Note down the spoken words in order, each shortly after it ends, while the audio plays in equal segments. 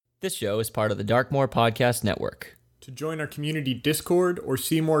This show is part of the Darkmoor Podcast Network. To join our community Discord or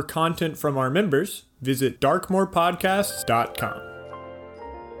see more content from our members, visit darkmoorpodcasts.com.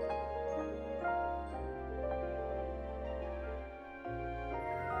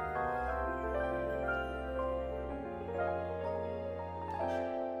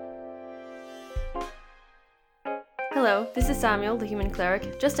 Hello, this is Samuel, the human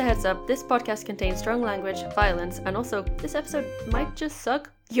cleric. Just a heads up, this podcast contains strong language, violence, and also, this episode might just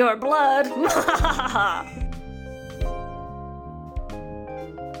suck your blood.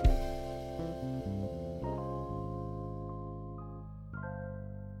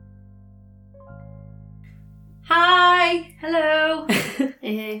 Hi! Hello!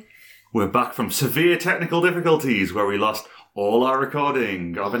 Hey. We're back from severe technical difficulties where we lost all our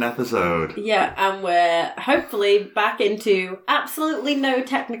recording of an episode. Yeah, and we're hopefully back into absolutely no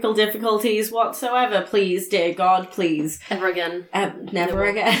technical difficulties whatsoever. Please, dear God, please. Ever again. Never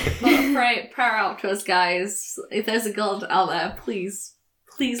again. Well, pray out to us, guys. If there's a God out there, please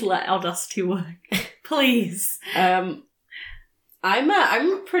let our Audacity work. Please. I'm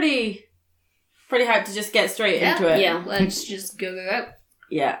pretty hyped to just get straight into it. Yeah, let's just go.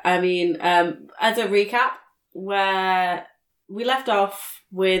 Yeah, I mean, as a recap, where we left off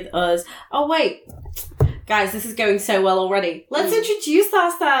with us... Oh, wait. Guys, this is going so well already. Let's introduce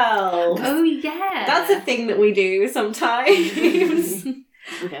ourselves. Oh, yeah. That's a thing that we do sometimes.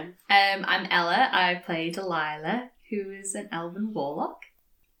 Okay. I'm Ella. I play Delilah, who is an elven warlock.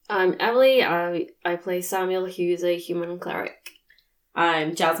 I'm Emily. I play Samuel, who's a human cleric.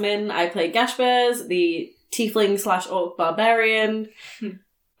 I'm Jasmine. I play Ghâshbúrz, the tiefling/orc barbarian.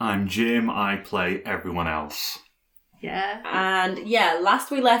 I'm Jim. I play everyone else. Yeah. And yeah, last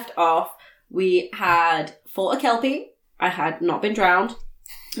we left off, we had fought a Kelpie. I had not been drowned.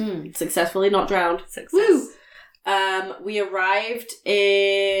 Successfully not drowned. Success. Woo! We arrived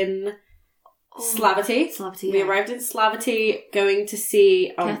in Slaghtaverty. We arrived in Slaghtaverty going to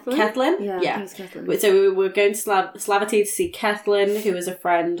see Kethlin. Yeah. Yeah. I think it's Kethlin. So we were going to Slaghtaverty to see Kethlin, who is a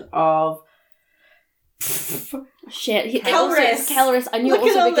friend of... Shit. Kelris. Kelris. I knew it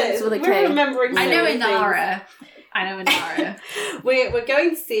also begins with a K. We're remembering I know so many Inara. We're going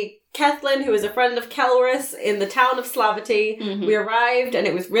to see Kethlin, who is a friend of Kelris in the town of Slaghtaverty. Mm-hmm. We arrived and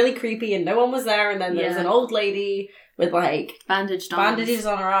it was really creepy and no one was there, and then there was an old lady with like bandages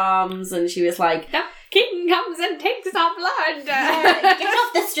on her arms, and she was like, The king comes and takes our blood. get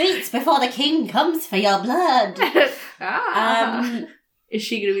off the streets before the king comes for your blood. Is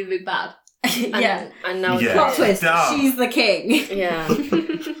she going to be the big bad? Yeah. And now Yeah. Plot twist, Damn. she's the king. Yeah.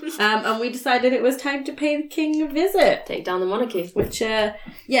 And we decided it was time to pay the king a visit. Take down the monarchy. Which, so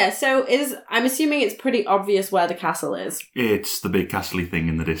I'm assuming it's pretty obvious where the castle is. It's the big castle-y thing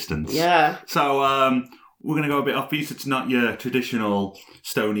in the distance. Yeah. So, we're going to go a bit off-beat. It's not your traditional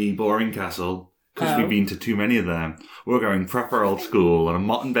stony, boring castle, because we've been to too many of them. We're going proper old school on a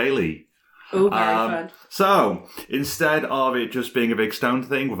Mott and Bailey. Oh, very fun. So, instead of it just being a big stone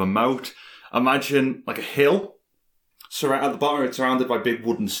thing with a moat, imagine like a hill. At the bottom, it's surrounded by big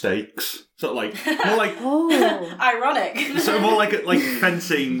wooden stakes. So, like, more like... Ironic. So more like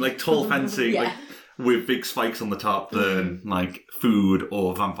fencing, like tall fencing, like with big spikes on the top than like food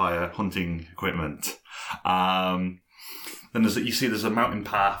or vampire hunting equipment. Then there's a mountain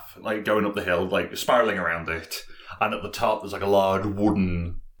path like going up the hill, like spiraling around it, and at the top there's like a large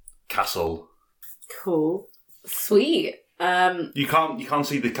wooden castle. Cool. Sweet. You can't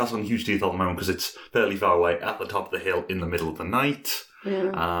see the castle in huge detail at the moment because it's fairly far away at the top of the hill in the middle of the night.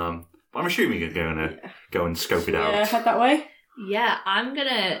 Yeah. But I'm assuming you're going to go and scope it out. Yeah, head that way. Yeah, I'm going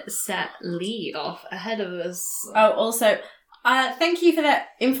to set Lee off ahead of us. Oh, also, thank you for that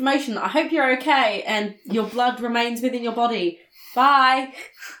information. I hope you're okay and your blood remains within your body. Bye.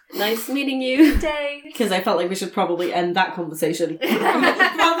 Nice meeting you. Day. Because I felt like we should probably end that conversation.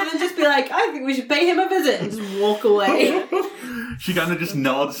 Rather than just be like, I think we should pay him a visit and just walk away. She kind of just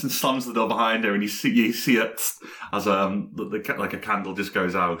nods and slams the door behind her, and you see it as like a candle just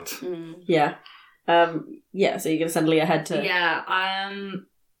goes out. Yeah. So you're going to send Lee ahead to... Yeah,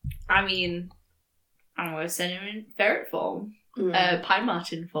 I mean, I'm going to send him in ferret form. Pine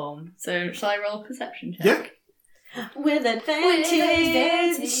Martin form. So shall I roll a perception check? Yeah. With advantage.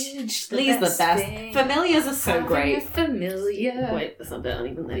 Lee's the best. Familiars are so great. Familiar. Wait, that's not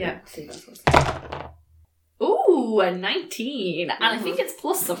even there. Yeah. Ooh, a 19. And I think it's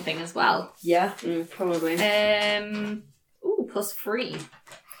plus something as well. Yeah. Probably. Plus 3.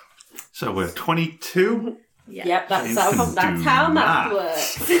 So we're 22. Yeah. Yep, that's how math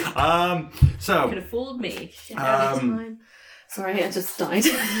works. Could So have fooled me. Sorry, I just died.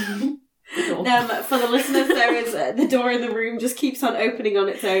 For the listeners, there is the door in the room just keeps on opening on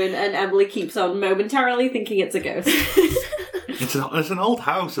its own, and Emily keeps on momentarily thinking it's a ghost. It's an old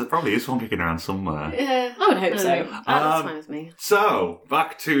house. There probably is one kicking around somewhere. Yeah, I would hope so. that's fine with me. So,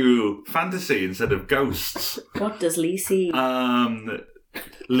 back to fantasy instead of ghosts. What does Lee see?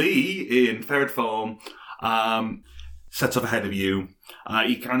 Lee, in ferret form, sets up ahead of you.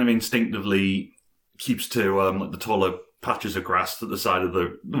 He kind of instinctively keeps to the taller patches of grass at the side of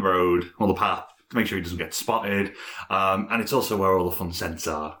the road, or the path, to make sure he doesn't get spotted. And it's also where all the fun scents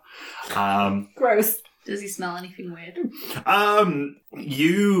are. Gross. Does he smell anything weird?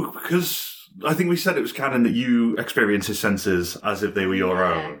 Because I think we said it was canon that you experience his senses as if they were your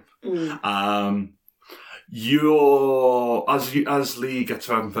own. As Lee gets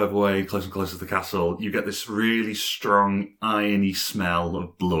further and further away, closer and closer to the castle, you get this really strong, irony smell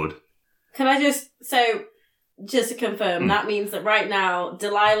of blood. Can I just to confirm, that means that right now,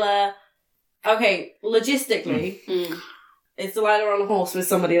 Delilah, okay, logistically, is Delilah on a horse with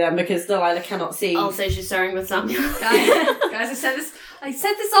somebody then, because Delilah cannot see? I'll say she's starring with Samuel. Guys, I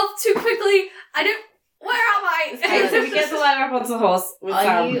said this off too quickly. Where am I? Okay, so we get Delilah up onto the horse with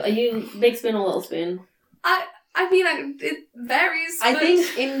Sam. Are you big spoon or little spoon? It varies. I but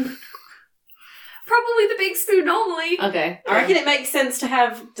think in... probably the big spoon normally. Okay. I reckon it makes sense to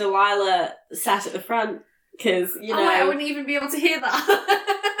have Delilah sat at the front, because, you know... I wouldn't even be able to hear that.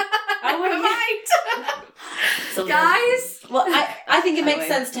 Never mind. So Guys! Well, I think it makes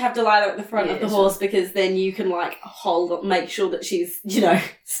sense to have Delilah at the front of the horse, because then you can, make sure that she's,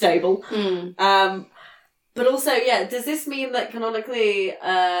 stable. But also, does this mean that canonically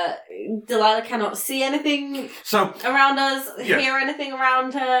Delilah cannot see anything around us, hear anything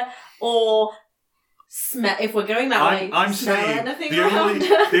around her, or smell, if we're going that way, I'm smell saying anything around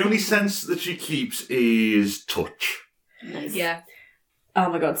her? the only sense that she keeps is touch. Nice. Yeah. Oh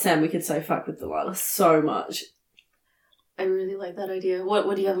my god, Sam, we could so fuck with Delilah so much. I really like that idea.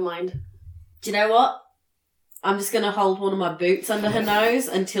 What do you have in mind? Do you know what? I'm just going to hold one of my boots under her nose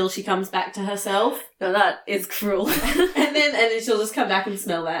until she comes back to herself. No, that is cruel. and then she'll just come back and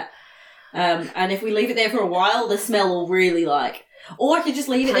smell that. And if we leave it there for a while, the smell will really or I could just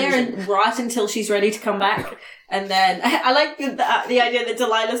leave it there and right until she's ready to come back. And then I like the idea that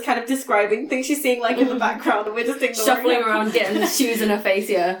Delilah's kind of describing things she's seeing in the background, and we're just ignoring shuffling her. around, getting shoes in her face,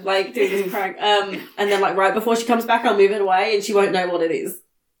 doing this prank. And then right before she comes back, I'll move it away, and she won't know what it is.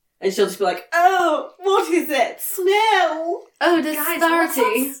 And she'll just be like, "Oh, what is it? Smell!" Oh,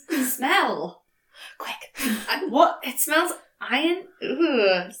 Ghâshbúrz. Smell. Quick. What? It smells iron.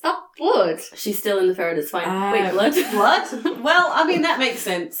 Ugh, it's not blood. She's still in the ferret, it's fine. Wait, blood? Blood? Well, I mean, that makes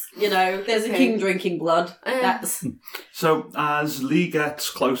sense. There's a king drinking blood. That's... So, as Lee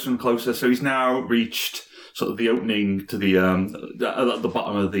gets closer and closer, so he's now reached sort of the opening to the at the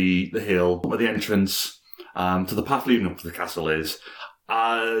bottom of the hill, where the entrance to the path leading up to the castle is.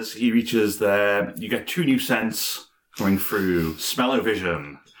 As he reaches there, you get two new scents coming through.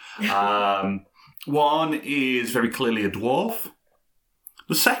 Smell-o-vision. One is very clearly a dwarf.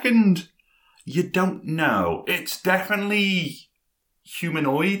 The second, you don't know. It's definitely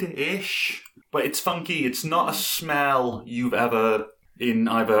humanoid-ish, but it's funky. It's not a smell you've ever, in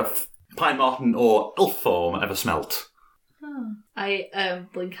either Pine Marten or elf form, ever smelt. I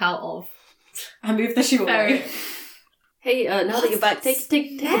blink out of. I move the shoe away. Hey, now that you're back, take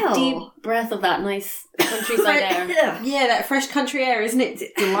a deep breath of that nice countryside air. Yeah, that fresh country air, isn't it?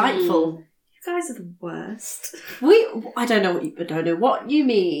 It's delightful. You guys are the worst. I don't know what you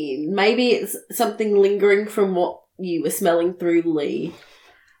mean. Maybe it's something lingering from what you were smelling through Lee.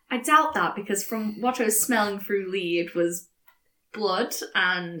 I doubt that, because from what I was smelling through Lee, it was blood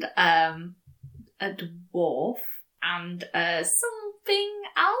and a dwarf and something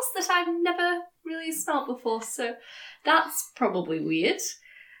else that I've never really smelled before, so that's probably weird.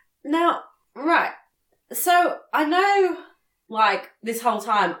 Now, right, so I know, this whole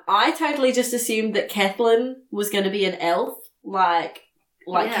time, I totally just assumed that Kethlin was going to be an elf,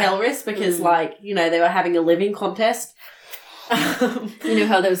 Kelris, because, they were having a living contest. You know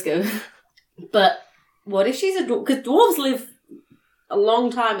how those go. But what if she's a dwarf? Because dwarves live a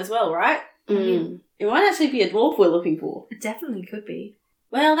long time as well, right? It might actually be a dwarf we're looking for. It definitely could be.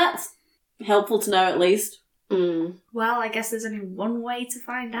 Well, that's helpful to know at least. Well, I guess there's only one way to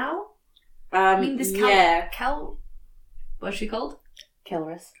find out. This what's she called?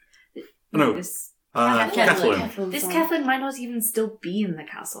 Kelris. No. Kethlin. This sorry. Kethlin might not even still be in the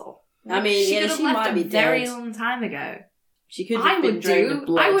castle. I mean, she could have she left might a be very dead. long time ago. She could I have been would drained of do.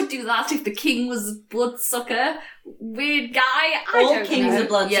 blood. I would do that if the king was a bloodsucker. Weird guy. I All don't kings know. are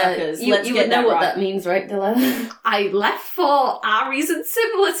bloodsuckers. You, Let's you get would know that what right. that means, right, Delilah? I left for a reason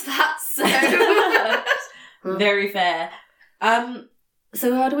similar to that, so... Very fair.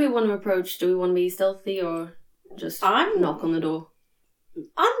 So how do we want to approach? Do we want to be stealthy or just knock on the door?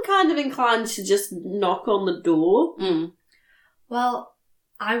 I'm kind of inclined to just knock on the door. Well,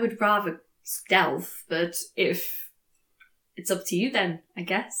 I would rather stealth, but if it's up to you then, I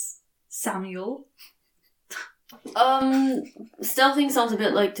guess. Samuel? Stealthing sounds a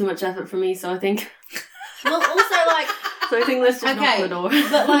bit like too much effort for me, so I think... Well, also, like... So I think let's just knock on the door.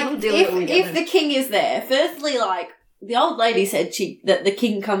 But, like, Deal with it when we get if there. the king is there, firstly, like, the old lady said that the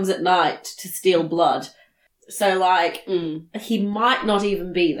king comes at night to steal blood. So, like, he might not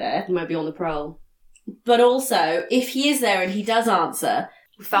even be there. He might be on the prowl. But also, if he is there and he does answer...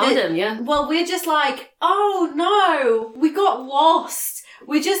 We found him, yeah. Well, we're just like, oh no, we got lost.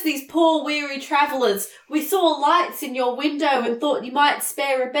 We're just these poor, weary travellers. We saw lights in your window and thought you might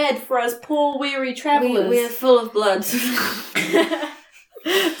spare a bed for us poor, weary travellers. We're full of blood.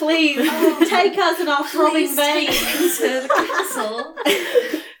 Please, take us in our throbbing Please veins. take me to the castle.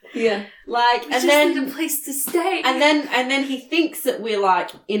 Yeah. Like, We and just then... need a place to stay. And then he thinks that we're like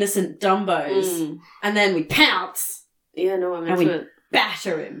innocent dumbos. And then we pounce, Yeah, no, I'm And into we- it.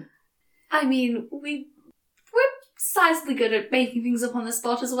 batter him. I mean, we're sizably good at making things up on the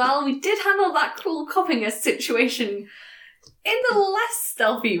spot as well. We did handle that cruel copying us situation in the less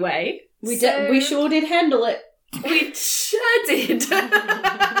stealthy way. We So- sure did handle it. We sure did. How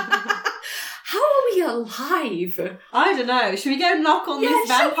are we alive? I don't know. Should we go knock on this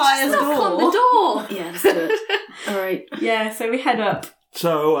vampire's knock door? on the door. Yeah, let's do it. All right. Yeah, so we head up.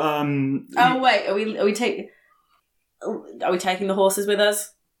 So, Oh wait, are we taking the horses with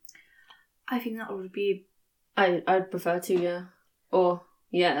us? I think that would be... I'd prefer to, yeah. Or,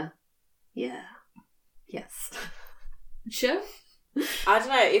 yeah. Yeah. Yes. Sure. I don't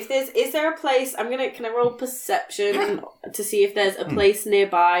know. Is there a place? Can I roll perception to see if there's a place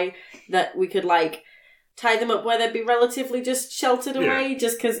nearby that we could like tie them up where they'd be relatively just sheltered away?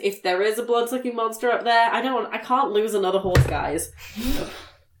 Just because if there is a blood-sucking monster up there, I can't lose another horse, guys.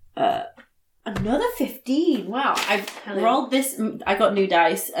 Another 15. Wow. I've rolled this. I got new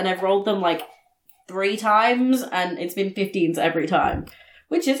dice and I've rolled them like 3 times and it's been 15s every time,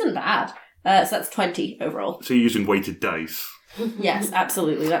 which isn't bad. So that's 20 overall. so you're using weighted dice. Yes,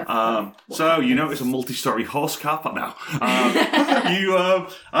 absolutely. So you notice a multi-story horse car park now.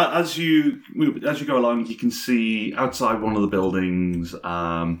 As you go along, you can see outside one of the buildings.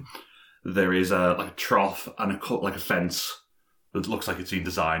 There is a trough and a fence that looks like it's been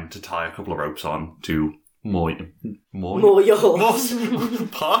designed to tie a couple of ropes on to moor your horse.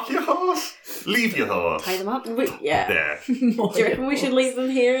 Park your horse. Leave your horse. Tie them up. Yeah. There. Do you reckon we should leave them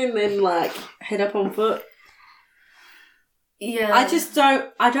here and then like head up on foot? Yeah.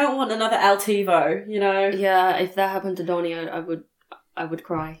 I don't want another Altivo, you know? Yeah, if that happened to Donnie, I would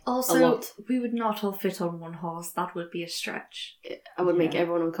cry. A Also, lot. we would not all fit on one horse. That would be a stretch. I would make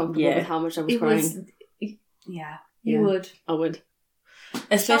everyone uncomfortable Yeah. with how much I was It crying. was... Yeah, you Yeah. would. I would.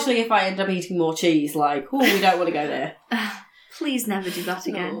 Especially if I end up eating more cheese, like, oh, we don't want to go there. Please never do that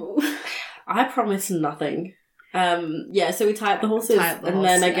again. No. I promise nothing. Yeah, so we tie up the horses Tie up the and horse,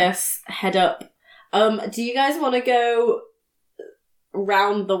 then I yeah. guess head up. Do you guys want to go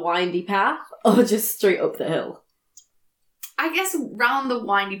round the windy path or just straight up the hill? I guess round the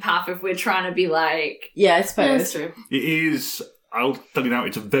windy path if we're trying to be like... Yeah, I Yeah, suppose. that's true. It is. I'll tell you now.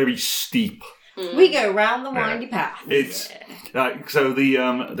 It's a very steep. We go round the windy path. It's so the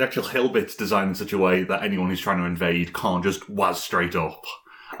actual hill bit's designed in such a way that anyone who's trying to invade can't just waz straight up.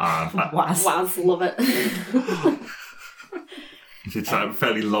 Waz, love it. It's that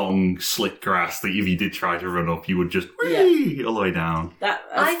fairly long, slick grass that if you did try to run up, you would just whee all the way down. That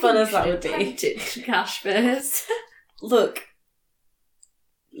as fun as that would be. Tempted, Ghâshbúrz. Look,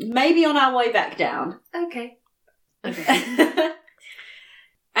 maybe on our way back down. Okay.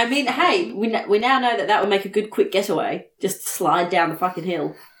 I mean, hey, we now know that would make a good quick getaway. Just slide down the fucking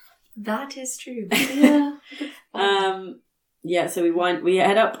hill. That is true. Yeah. Yeah. So we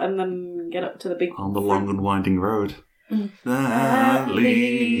head up and then get up to the big On the long and winding road. that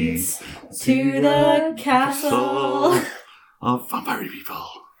leads to the castle. Of vampire people.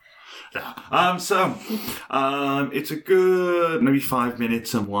 Yeah. It's a good maybe 5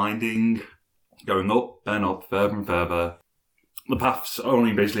 minutes of winding, going up and up, further and further. The path's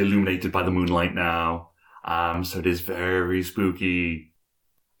only basically illuminated by the moonlight now, so it is very spooky.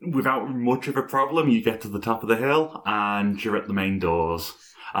 Without much of a problem, you get to the top of the hill and you're at the main doors.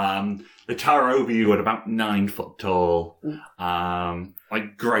 They tower over you at about 9 foot tall.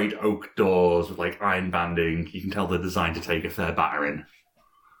 Like great oak doors with like iron banding. You can tell they're designed to take a fair battering.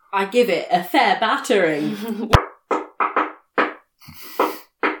 I give it a fair battering.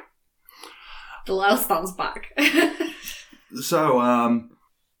 Delilah stands back. So,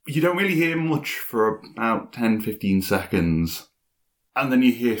 you don't really hear much for about 10-15 seconds. And then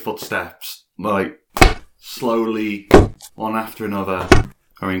you hear footsteps, like, slowly, one after another,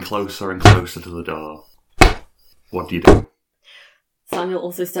 going closer and closer to the door. What do you do? Samuel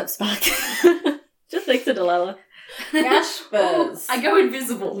also steps back. Just next to Delilah. Ghâshbúrz. I go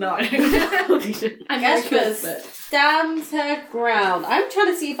invisible. No, I don't. I'm very good, Ghâshbúrz but stands her ground. I'm trying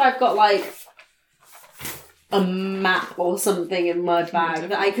to see if I've got, like, a map or something in my bag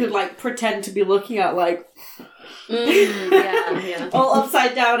that I could, like, pretend to be looking at, like... Yeah. all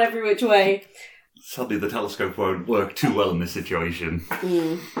upside down every which way. Sadly, the telescope won't work too well in this situation.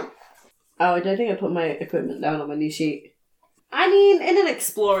 Oh, I don't think I put my equipment down on my new sheet. I mean, in an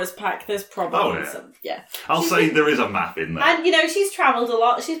explorer's pack, there's probably some. Yeah. I'll say there is a map in there. And, you know, she's travelled a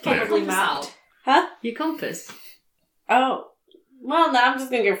lot. She's probably Yeah. mapped. Huh? your compass. Oh. Well, no, I'm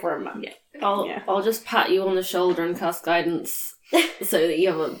just going to go for a map. Yeah. I'll just pat you on the shoulder and cast guidance so that you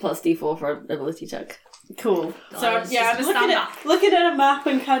have a plus D4 for ability check. Cool. So, it's yeah, I'm just just looking at a map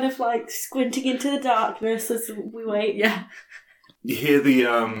and kind of, like, squinting into the darkness as we wait. Yeah. You hear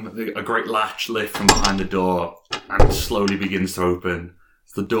a great latch lift from behind the door, and it slowly begins to open.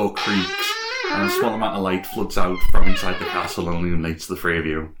 The door creaks, and a small amount of light floods out from inside the castle and illuminates the three of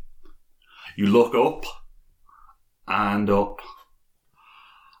you. You look up, and up,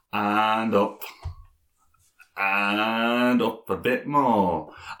 and up, and up a bit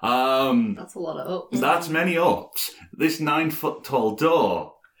more. That's a lot of ups. That's many ups. This 9 foot tall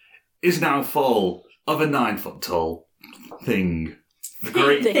door is now full of a 9 foot tall thing. The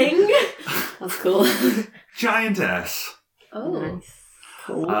great Thing? That's cool. giantess. Oh. Nice.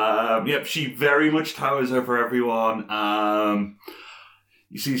 Cool. Yep, she very much towers over everyone.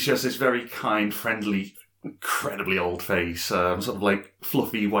 You see she has this very kind, friendly, incredibly old face. Sort of like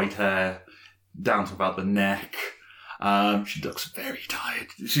fluffy white hair down to about the neck. She looks very tired.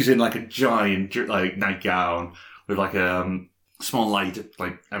 She's in like a giant like nightgown with like a small light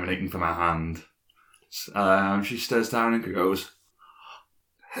like emanating from her hand. She stares down and goes,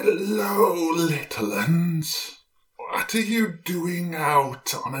 "Hello, little uns. What are you doing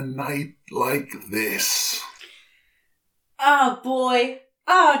out on a night like this?" Oh, boy.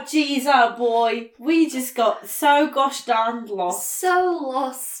 Oh, jeez, oh, boy. We just got so gosh darn lost. So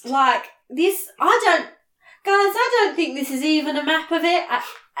lost. Like, this, I don't think this is even a map of it.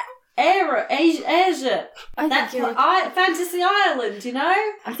 Éire. I think you're Fantasy Island, you know?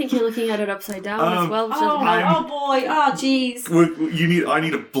 I think you're looking at it upside down as well. Which Oh, doesn't boy. Oh, jeez. I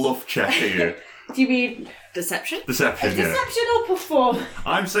need a bluff check here. Do you mean Deception? Deception, yeah. deception or perform?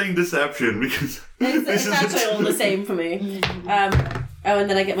 I'm saying deception because It's this is actually all the same for me. And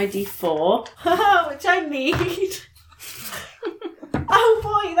then I get my D4, which I need. Oh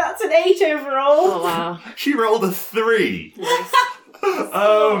boy, that's an 8 overall. Oh wow. She rolled a 3.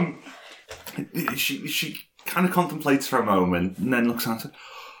 She kind of contemplates for a moment and then looks at it.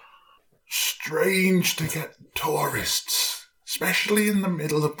 Strange to get tourists, especially in the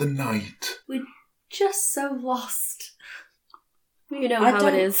middle of the night. We're just so lost. You know I how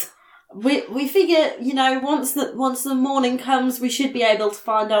don't- it is. We figure, you know, once the morning comes, we should be able to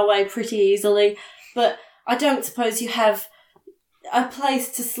find our way pretty easily. But I don't suppose you have a place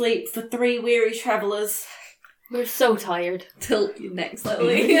to sleep for 3 weary travellers. We're so tired. Tilt your neck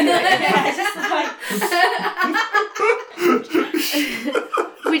slightly. Yeah, just like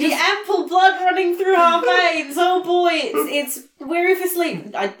the ample blood running through our veins. Oh boy, it's weary for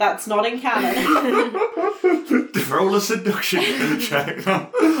sleep. That's not in canon. Roll a seduction check.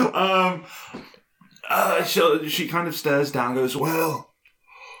 She kind of stares down and goes, Well,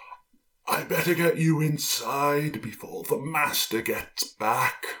 I better get you inside before the master gets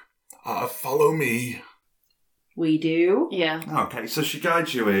back. Follow me. We do. Yeah. okay, so she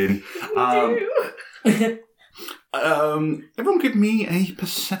guides you in. Everyone give me a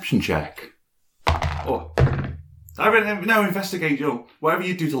perception check. Oh. No, investigate. Whatever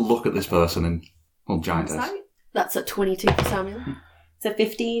you do to look at this person and, well, giantess. That's a 22 for Samuel. It's a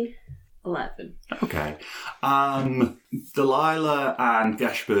 15. 11. Okay. Delilah and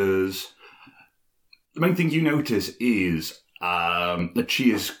Ghâshbúrz, the main thing you notice is that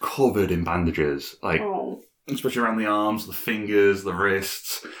she is covered in bandages. Like, especially around the arms, the fingers, the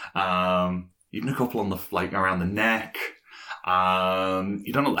wrists, even a couple on around the neck.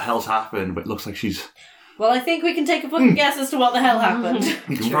 You don't know what the hell's happened, but it looks like she's Well, I think we can take a fucking guess as to what the hell happened.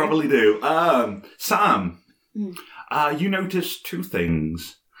 You can probably do. Sam, you notice two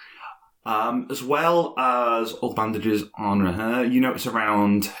things. As well as all the bandages on her, you notice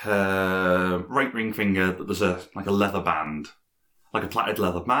around her right ring finger that there's a leather band, like a plaited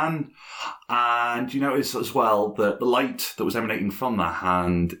leather band. And you notice as well that the light that was emanating from that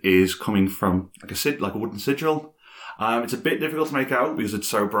hand is coming from like a wooden sigil. It's a bit difficult to make out because it's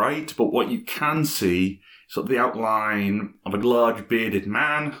so bright, but what you can see is sort of the outline of a large bearded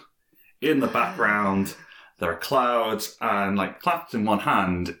man. In the background, there are clouds, and clasped in one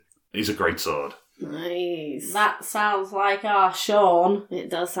hand is a greatsword. Nice. That sounds like our Sean. It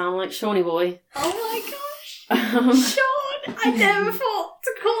does sound like Shawnee boy. Oh my gosh. Sean! I never thought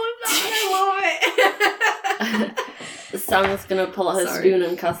to call him that. I love it. Sam's gonna pull out her Sorry. spoon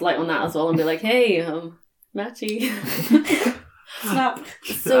and cast light on that as well and be like, hey, Matchy. Snap.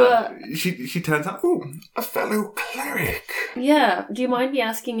 So, she turns out, Oh, a fellow cleric. yeah, do you mind me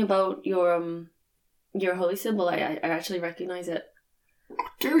asking about your holy symbol? I actually recognise it.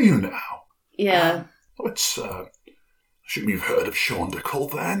 Do you now? Yeah. Oh, it's, assume you've heard of Shaundical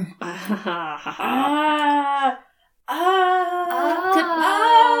then?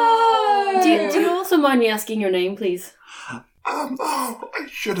 Do you also mind me asking your name, please? Oh, I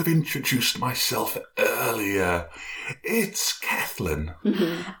should have introduced myself earlier. It's Kathleen.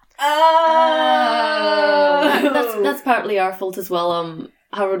 That's partly our fault as well.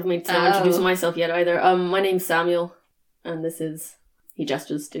 Howard made to introduce myself yet either. My name's Samuel, and this is... He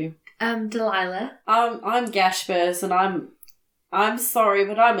gestures to. Delilah. I'm Ghâshbúrz, and I'm sorry,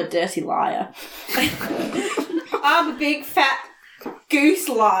 but I'm a dirty liar. I'm a big fat goose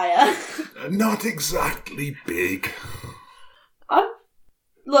liar. Not exactly big.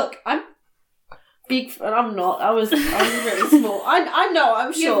 I'm big, and I'm not. I was really small. I know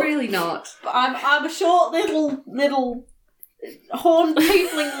I'm short. You're really not. But I'm a short little horn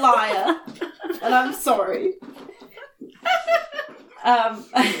tootling liar, and I'm sorry.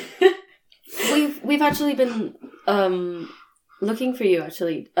 We've actually been looking for you.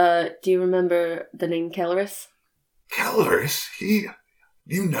 Actually, do you remember the name Kelleris? Kelleris? You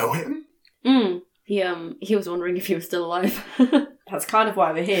know him? He was wondering if you were still alive. That's kind of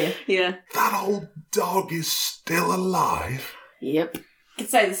why we're here. Yeah. That old dog is still alive? Yep. Could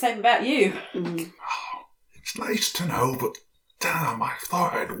say the same about you. Mm. Oh, it's nice to know, but damn, I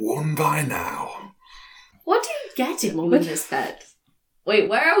thought I'd won by now. What do you get him in this bed? Wait,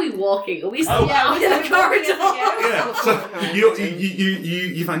 where are we walking? Are we still yeah, out in the corridor? yeah. So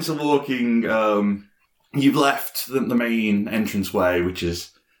you find yourself walking. You've left the main entranceway, which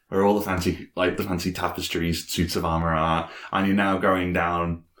is where all the fancy tapestries, suits of armour are, and you're now going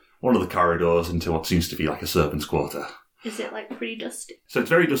down one of the corridors into what seems to be like a servant's quarter. Is it pretty dusty? So it's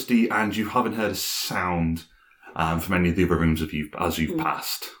very dusty, and you haven't heard a sound from any of the other rooms as you've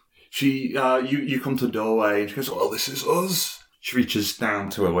passed. You come to the doorway, and she goes, Well, this is us. She reaches down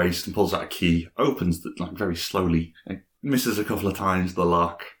to her waist and pulls out a key, opens it very slowly, misses a couple of times the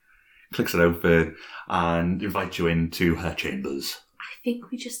lock, clicks it open, and invites you into her chambers. I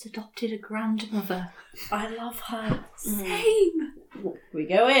think we just adopted a grandmother. I love her. Same. We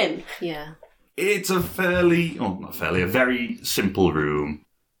go in. Yeah. It's a very simple room.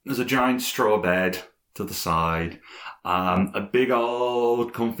 There's a giant straw bed to the side, a big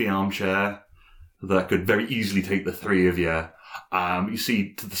old comfy armchair that could very easily take the three of you. You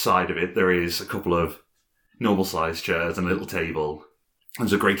see to the side of it, there is a couple of normal-sized chairs and a little table.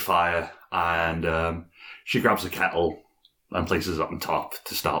 There's a great fire, and she grabs a kettle and places it on top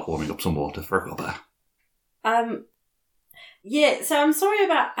to start warming up some water for a cuppa. Yeah, so I'm sorry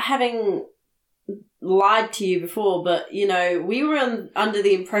about having lied to you before, but, we were under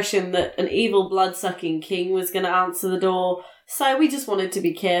the impression that an evil blood-sucking king was going to answer the door, so we just wanted to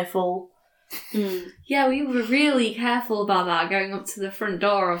be careful. Yeah, we were really careful about that, going up to the front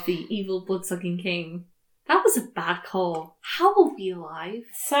door of the evil blood-sucking king. That was a bad call. How are we alive?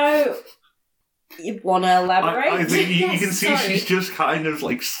 So, you want to elaborate? I think you can see sorry. she's just kind of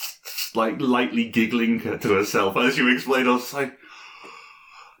lightly giggling to herself as you explain. I was like,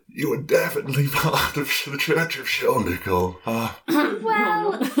 You were definitely part of the Church of Shaundical.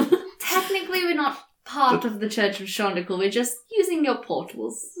 Well, technically we're not part of the Church of Shaundical. We're just using your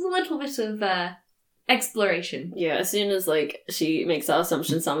portals. It's a little bit of exploration. Yeah, as soon as she makes that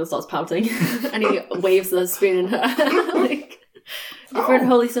assumption, Samuel starts pouting and he waves the spoon in her different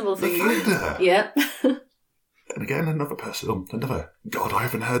holy symbol The thingy. Thunder. Yep. And again, another person, another god I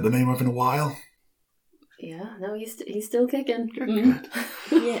haven't heard the name of in a while. Yeah, no, he's still kicking. Good.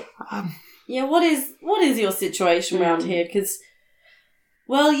 Yeah. Yeah, what is your situation around here? Because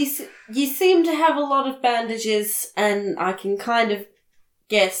Well, you seem to have a lot of bandages, and I can kind of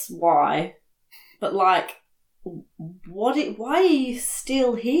guess why. But, like, why are you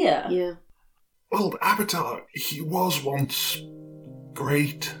still here? Yeah. Well, Avatar, he was once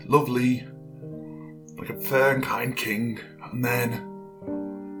great, lovely, like a fair and kind king, and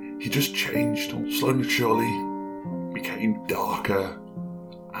then he just changed, slowly but surely, became darker,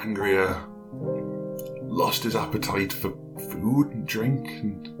 angrier, lost his appetite for food and drink,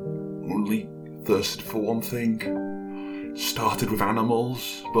 and only thirsted for one thing. Started with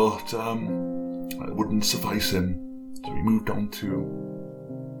animals, but that wouldn't suffice him, so he moved on to,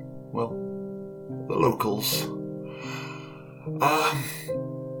 well, the locals.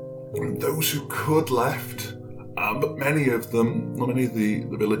 Those who could left, but many of the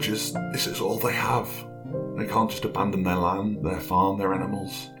villagers, this is all they have. They can't just abandon their land, their farm, their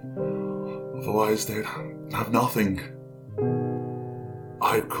animals. Otherwise they'd have nothing.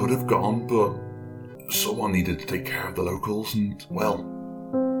 I could have gone, but someone needed to take care of the locals, and, well,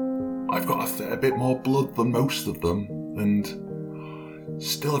 I've got a fair bit more blood than most of them, and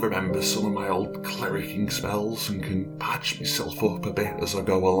still remember some of my old clericking spells and can patch myself up a bit as I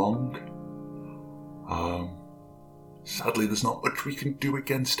go along. Sadly, there's not much we can do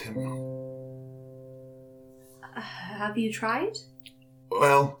against him. Have you tried?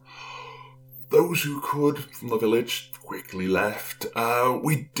 Well, those who could from the village quickly left.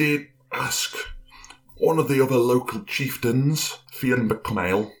 We did ask one of the other local chieftains, Fionn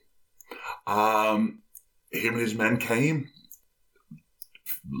McCumail. Him and his men came.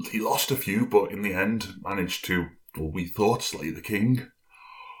 He lost a few, but in the end managed to, well, we thought, slay the king.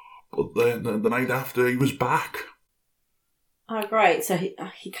 But the night after, he was back. Oh, great. So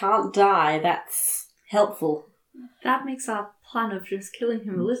he can't die. That's helpful. That makes our plan of just killing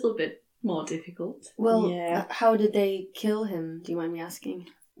him a little bit more difficult. Well, Yeah. How did they kill him? Do you mind me asking?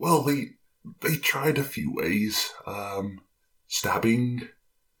 Well, they tried a few ways. Stabbing. There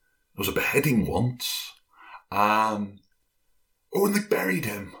was a beheading once. And they buried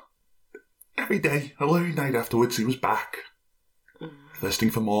him. Every day, every night afterwards, he was back.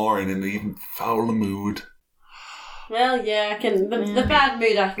 Thirsting for more and in an even fouler mood. Well, yeah, I can. The bad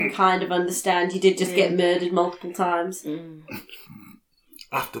mood I can kind of understand. He did just get murdered multiple times.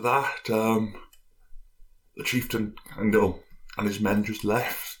 After that, the chieftain and his men just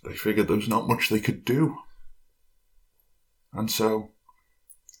left. They figured there was not much they could do. And so,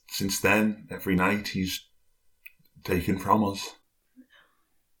 since then, every night he's taken from us.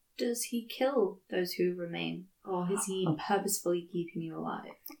 Does he kill those who remain? Or is he purposefully keeping you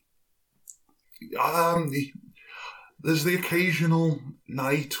alive? There's the occasional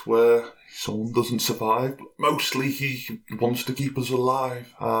night where someone doesn't survive, but mostly he wants to keep us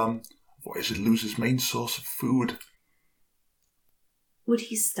alive. Otherwise he'd lose his main source of food. Would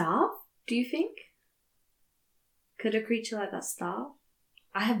he starve, do you think? Could a creature like that starve?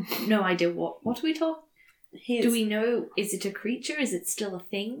 I have no idea what are we talking? Do we know, is it a creature? Is it still a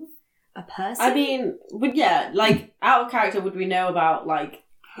thing? A person? I mean, like, out of character, would we know about, like,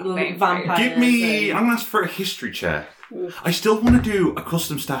 vampires? Give me... I'm going to ask for a history check. I still want to do a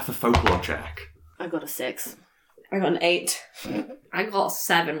custom staff of folklore check. I got a 6. I got an 8. I got a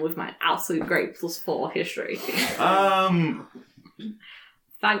 7 with my absolute great +4 history.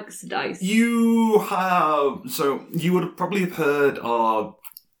 Thanks, dice. You have... So, you would probably have heard of...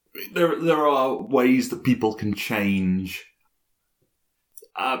 There are ways that people can change...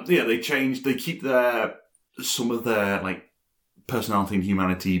 they change. They keep some of their like personality and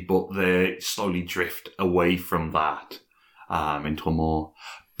humanity, but they slowly drift away from that into a more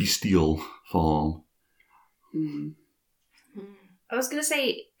bestial form. I was going to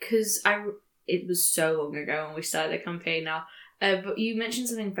say, because it was so long ago when we started the campaign now, but you mentioned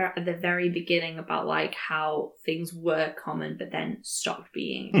something at the very beginning about like how things were common but then stopped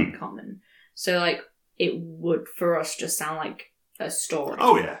being common. So like it would for us just sound like a story.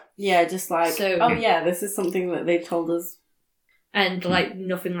 Oh yeah. Yeah, just like, this is something that they told us. And like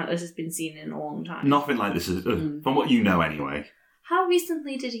nothing like this has been seen in a long time. Nothing like this is, from what you know anyway. How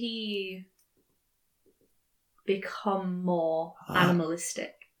recently did he become more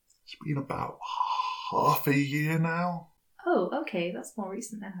animalistic? It's been about half a year now. Oh, okay, that's more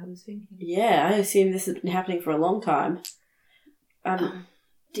recent than I was thinking. Yeah, I assume this has been happening for a long time.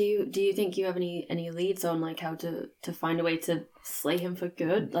 Do you think you have any leads on like how to find a way to slay him for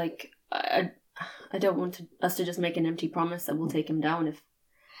good? Like I don't want us to just make an empty promise that we'll take him down if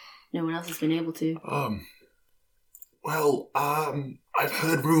no one else has been able to. I've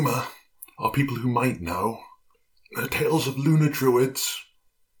heard rumour of people who might know. The tales of lunar druids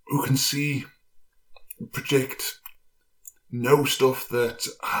who can see, predict know stuff that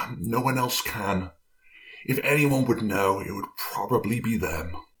no one else can. If anyone would know, it would probably be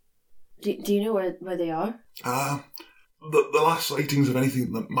them. Do you know where they are? The last sightings of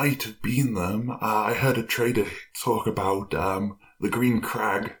anything that might have been them, I heard a trader talk about the Green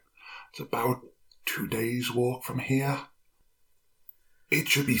Crag. It's about 2 days' walk from here. It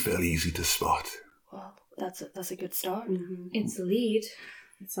should be fairly easy to spot. Well, that's a good start. Mm-hmm. It's a lead.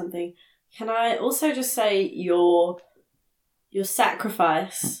 It's something. Can I also just say your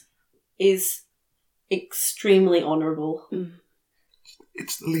sacrifice is extremely honourable.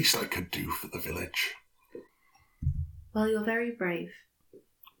 It's the least I could do for the village. Well, you're very brave.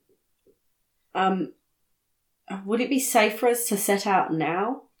 Would it be safe for us to set out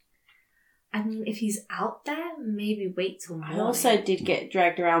now? I mean, if he's out there, maybe wait till morning. I also did get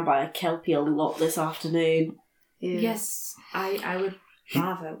dragged around by a Kelpie a lot this afternoon. Yeah. Yes, I would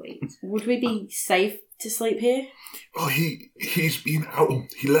rather wait. Would we be safe to sleep here? Well, he's been out.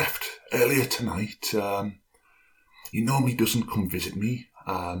 He left earlier tonight. He normally doesn't come visit me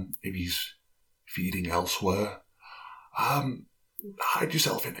if he's feeding elsewhere. Hide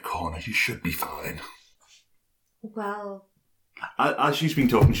yourself in a corner. You should be fine. Well, As she's been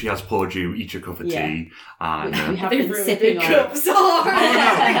talking, she has poured you each a cup of tea. And, We have they've been ruined sipping the on it. cups already.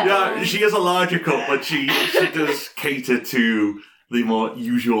 yeah, she has a larger cup, but she does cater to the more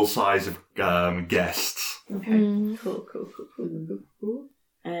usual size of guests. Okay. Cool.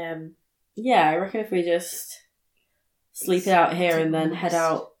 Yeah, I reckon if we just sleep it out here and then head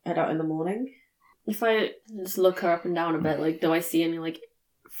out in the morning. If I just look her up and down a bit, like, do I see any, like,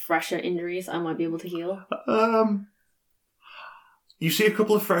 fresher injuries I might be able to heal? You see a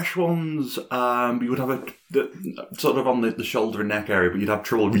couple of fresh ones. You would have sort of on the shoulder and neck area, but you'd have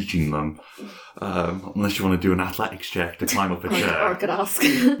trouble reaching them. Unless you want to do an athletics check to climb up a Or I chair. could ask.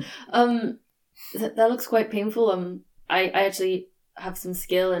 That looks quite painful. I actually have some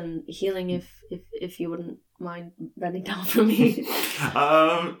skill in healing if you wouldn't mind bending down for me.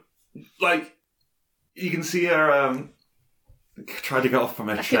 Like, you can see her try to get off from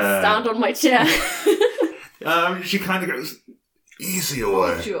a I could chair. stand on my chair. She kind of goes, Easy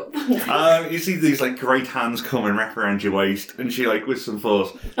away. you see these like great hands come and wrap around your waist, and she like with some force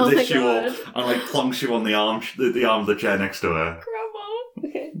Oh my lifts you up God. and like plonks you on the arm of the chair next to her. Grandma.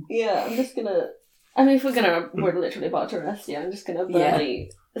 Okay. Yeah, I'm just gonna. I mean, if we're literally about to rest, yeah, I'm just gonna burn a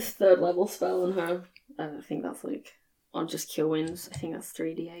 3rd level spell on her. I think that's like on just cure wounds. I think that's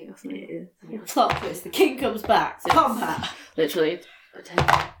 3d8 or something. Plot twist, the king comes back. Combat. Literally 10,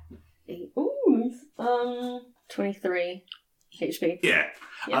 8. Ooh. 23 HP. Yeah.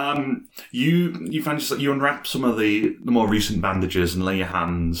 Yeah. You find you unwrap some of the more recent bandages and lay your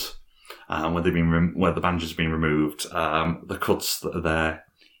hands where the bandages have been removed. The cuts that are there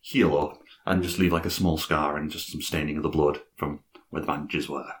heal up and just leave like a small scar and just some staining of the blood from where the bandages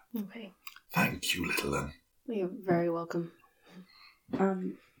were. Okay. Thank you, little one. You're very welcome.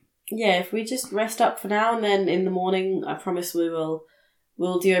 Yeah, if we just rest up for now and then in the morning, I promise we'll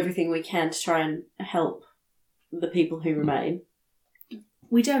do everything we can to try and help the people who remain.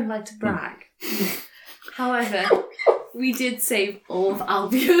 We don't like to brag. However, we did save all of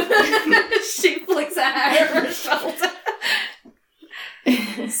Albion. She flicks her hair over her shoulder.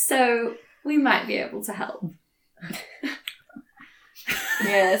 So, we might be able to help.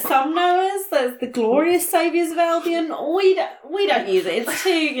 Yeah, some know us. There's the glorious saviours of Albion. We don't use it. It's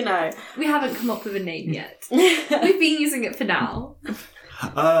too, We haven't come up with a name yet. We've been using it for now.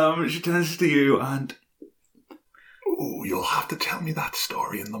 She turns to you and... Ooh, you'll have to tell me that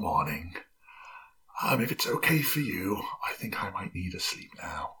story in the morning. If it's okay for you, I think I might need a sleep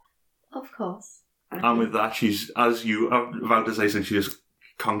now. Of course. And with that, she's, as you are about to say something, she just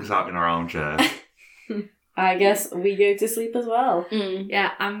conks out in her armchair. I guess we go to sleep as well.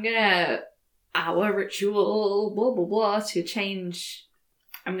 Yeah, I'm gonna... Our ritual, blah, blah, blah, to change...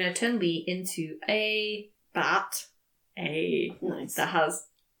 I'm gonna turn Lee into a bat. Nice. That has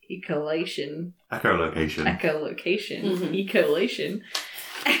echolocation. Echolocation. Echolation.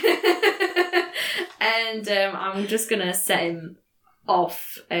 And I'm just gonna set him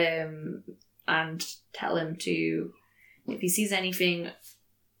off and tell him to, if he sees anything,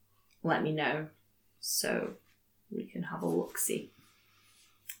 let me know, so we can have a look-see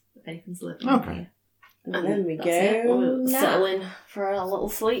if anything's living Okay. here. And then we That's it. go We'll nap. settle in for a little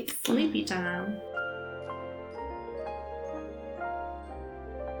sleep. Sleepy time.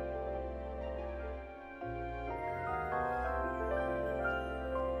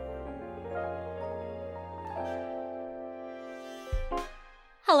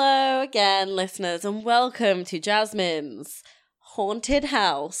 Hello again, listeners, and welcome to Jasmine's haunted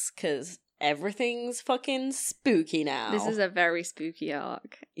house, because everything's fucking spooky now. This is a very spooky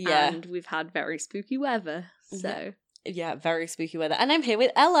arc. Yeah. And we've had very spooky weather, so... Yeah, very spooky weather. And I'm here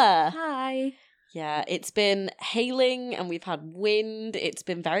with Ella. Hi. Yeah, it's been hailing and we've had wind. It's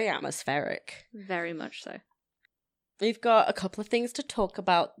been very atmospheric. Very much so. We've got a couple of things to talk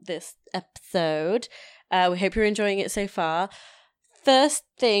about this episode. We hope you're enjoying it so far. First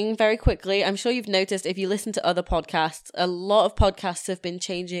thing, very quickly, I'm sure you've noticed if you listen to other podcasts, a lot of podcasts have been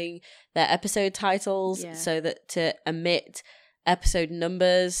changing their episode titles so that to omit episode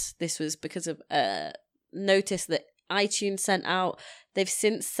numbers. This was because of a notice that iTunes sent out. They've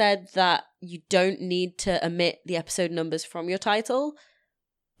since said that you don't need to omit the episode numbers from your title,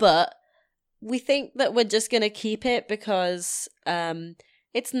 but we think that we're just going to keep it because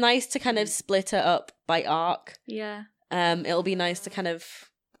it's nice to kind of split it up by arc. Yeah. It'll be nice to kind of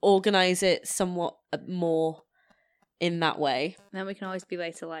organize it somewhat more in that way. Then we can always be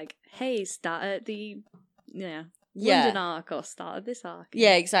later like, hey, start at the London arc or start at this arc.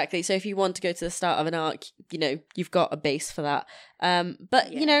 Yeah, exactly. So if you want to go to the start of an arc, you've got a base for that.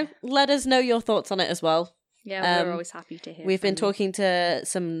 But, let us know your thoughts on it as well. Yeah, we're always happy to hear. We've been talking to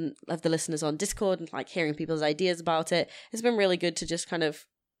some of the listeners on Discord and like hearing people's ideas about it. It's been really good to just kind of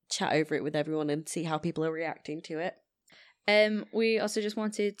chat over it with everyone and see how people are reacting to it. We also just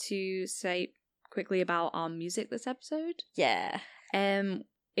wanted to say quickly about our music this episode. Yeah.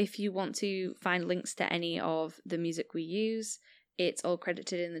 If you want to find links to any of the music we use, it's all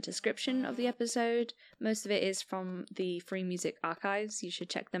credited in the description of the episode. Most of it is from the Free Music Archives. You should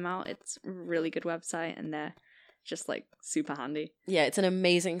check them out. It's a really good website and they're just like super handy. Yeah, it's an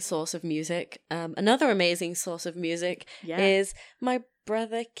amazing source of music. Another amazing source of music is my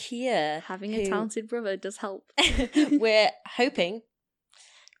brother Keir. Having a talented brother does help. We're hoping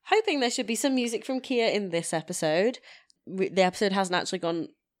there should be some music from Keir in this episode. The episode hasn't actually gone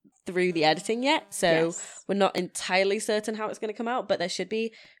through the editing yet, so we're not entirely certain how it's going to come out, but there should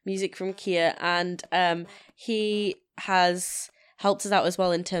be music from Keir, and he has helped us out as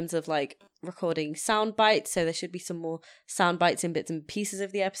well in terms of like recording sound bites, so there should be some more sound bites in bits and pieces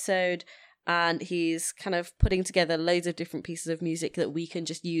of the episode, and he's kind of putting together loads of different pieces of music that we can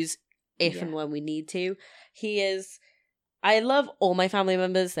just use if and when we need to. I love all my family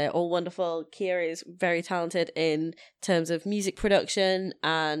members. They're all wonderful. Keir is very talented in terms of music production,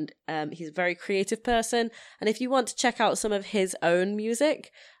 and he's a very creative person. And if you want to check out some of his own music,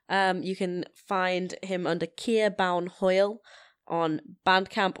 you can find him under Keir Bown Hoyle on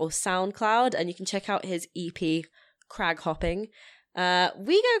Bandcamp or SoundCloud, and you can check out his EP, Crag Hopping.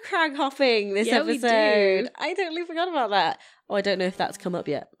 We go crag hopping this episode. We do. I totally forgot about that. Oh, I don't know if that's come up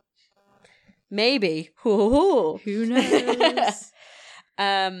yet. Maybe. Who knows?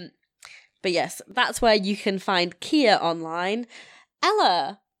 But yes, that's where you can find Keir online.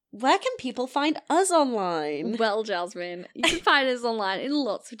 Ella, where can people find us online? Well, Jasmine, you can find us online in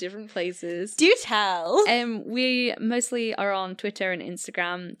lots of different places. Do tell. We mostly are on Twitter and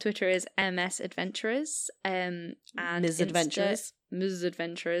Instagram. Twitter is MS Adventurers. And Ms. Adventurers. Ms.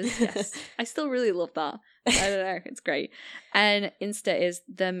 Adventurers, yes. I still really love that. I don't know, it's great. And Insta is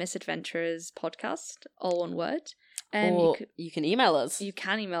the Misadventurers Podcast, all one word. Or you can email us. You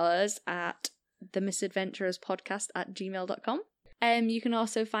can email us at themisadventurerspodcast@gmail.com. You can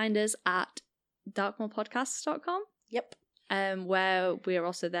also find us at darkmorepodcasts.com. Yep. Where we're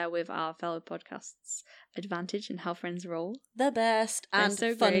also there with our fellow podcasts, Advantage and How Friends Roll. The best. And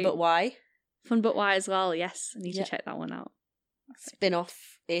so Fun great. But Why. Fun But Why as well, yes. I need to check that one out.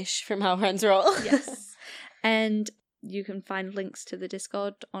 Spin-off-ish from How Friends Roll. Yes. And you can find links to the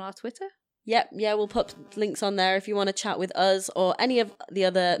Discord on our Twitter. Yep, yeah, we'll put links on there if you want to chat with us or any of the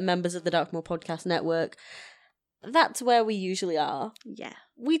other members of the Darkmoor Podcast Network. That's where we usually are. Yeah.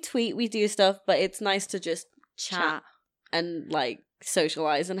 We tweet, we do stuff, but it's nice to just chat. And, like,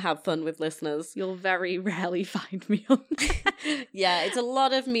 socialise and have fun with listeners. You'll very rarely find me on there. Yeah, it's a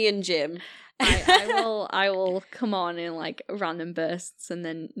lot of me and Jim. I will come on in like random bursts and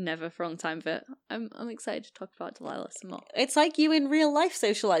then never for a long time, but I'm excited to talk about Delilah some more. It's like you in real life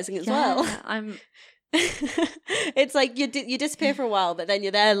socializing as well. It's like you disappear for a while, but then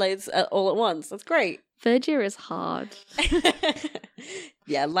you're there loads all at once. That's great. Third year is hard.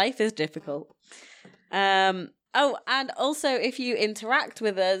 Yeah, life is difficult. Oh, and also if you interact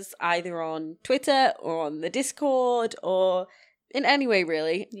with us either on Twitter or on the Discord or in any way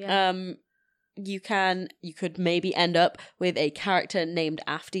really, you could maybe end up with a character named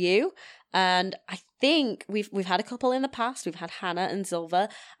after you. And I think we've had a couple in the past. We've had Hannah and Zilva,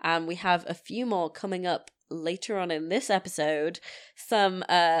 and we have a few more coming up later on in this episode. Some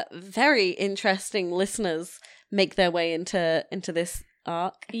very interesting listeners make their way into this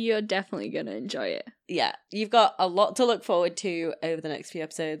arc. You're definitely going to enjoy it. Yeah, you've got a lot to look forward to over the next few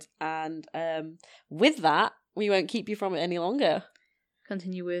episodes. And with that, we won't keep you from it any longer.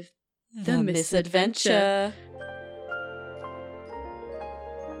 Continue with The Misadventure.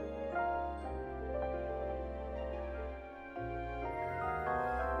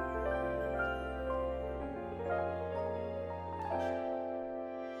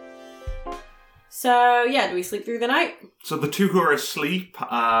 So, yeah, do we sleep through the night? So the two who are asleep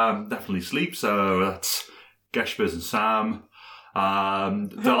definitely sleep. So that's Ghâshbúrz and Sam.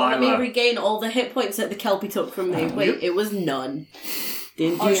 Let me regain all the hit points that the Kelpie took from me. Wait, it was none.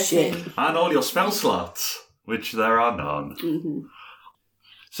 Didn't do shit. And all your spell slots, which there are none. Mm-hmm.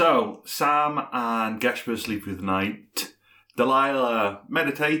 So Sam and Ghâshbúrz sleep through the night. Delilah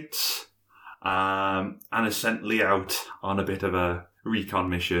meditates and is sent Lee out on a bit of a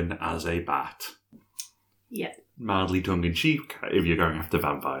recon mission as a bat. Yeah. Mildly tongue-in-cheek if you're going after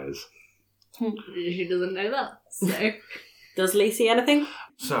vampires. She doesn't know that, so... Does Lee see anything?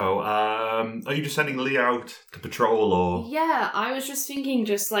 So, are you just sending Lee out to patrol, or...? Yeah, I was just thinking,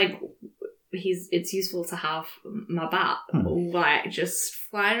 it's useful to have my bat, like, just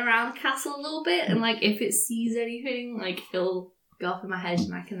flying around the castle a little bit, and, like, if it sees anything, like, it'll go up in my head,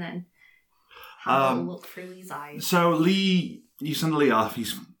 and I can then have a look through Lee's eyes. So, Lee, you send Lee off,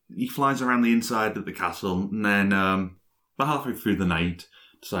 he flies around the inside of the castle, and then, about halfway through the night,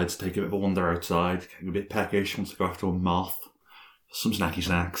 decides to take a bit of a wander outside, getting a bit peckish, wants to go after a moth, some snacky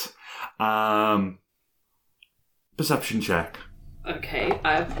snacks. Perception check. Okay,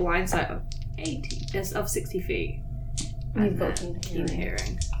 I have blind sight of 60 feet. You've got keen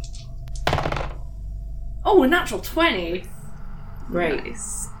hearing. Oh, a natural 20! Great.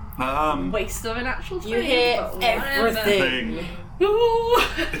 Nice. Waste of a natural 20. You hear everything.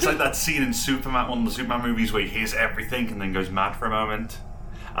 It's like that scene in Superman, one of the Superman movies where he hears everything and then goes mad for a moment.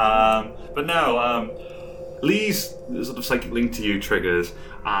 But no, Lee's sort of psychic link to you triggers,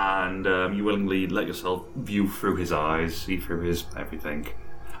 and you willingly let yourself view through his eyes, see through his everything.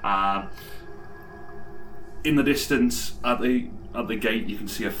 In the distance, at the gate, you can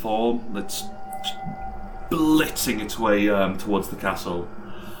see a form that's blitzing its way towards the castle.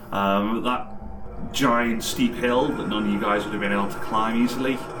 That giant steep hill that none of you guys would have been able to climb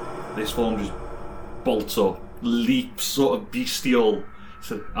easily. This form just bolts up, leaps, sort of bestial,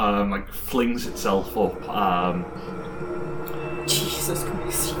 like flings itself up. Jesus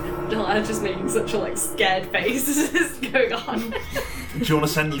Christ. I'm just making such a scared face as this is going on. Do you want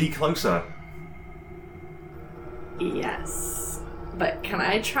to send Lee closer? Yes. But can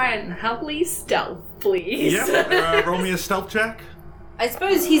I try and help Lee stealth, please? Yep, roll me a stealth check. I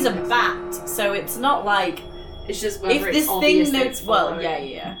suppose he's a bat, so it's not like... It's just if this thing knows... Well,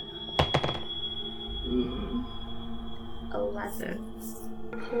 yeah. 11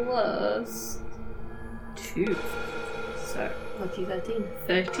 plus 2. So, lucky 13.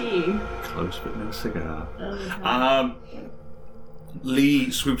 13. Close but no cigar. Lee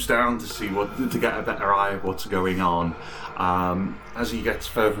swoops down to get a better eye of what's going on. As he gets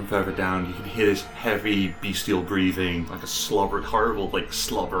further and further down, you can hear this heavy bestial breathing, like a horrible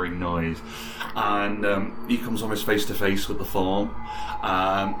slobbering noise. And he comes almost face to face with the form.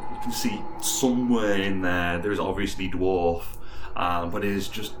 You can see somewhere in there is obviously dwarf, but it is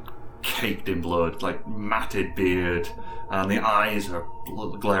just caked in blood, like matted beard, and the eyes are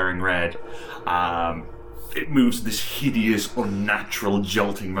glaring red. It moves in this hideous, unnatural,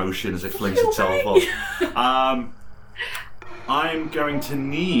 jolting motion as it flings itself up. I'm going to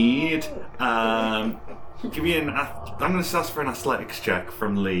need... give me I'm going to ask for an athletics check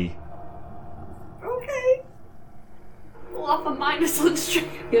from Lee. Okay. We'll have a minus 1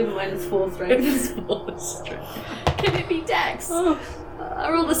 strength. You have a minus 4 strength. Can it be dex? I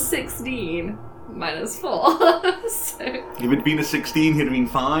rolled a 16. Minus 4. So. If it had been a 16, he'd have been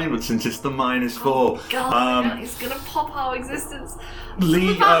fine, but since it's the minus 4... God, he's gonna pop our existence.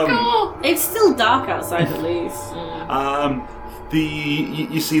 Lee, it's still dark outside at least.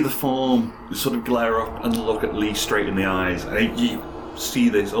 You see the form sort of glare up and look at Lee straight in the eyes, and you see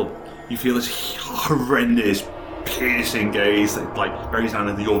this, you feel this horrendous, piercing gaze that buries down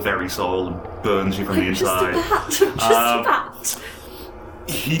into your very soul and burns you from the inside. Just a bat.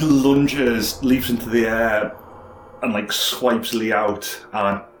 He lunges, leaps into the air, and swipes Lee out,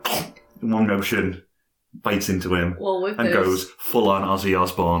 and in one motion, bites into him, and goes full on Ozzy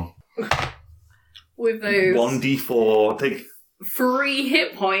Osbourne. With those 1d4, take 3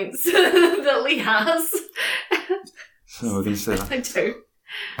 hit points that Lee has. So these I don't.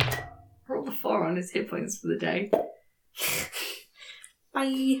 Roll the 4 on his hit points for the day.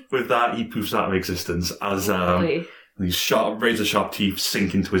 Bye. With that, he poofs out of existence as These sharp, razor-sharp teeth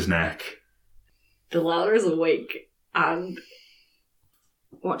sink into his neck. Delilah is awake, and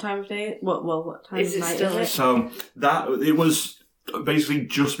What time of day? What time Is of it night still is it? So it was basically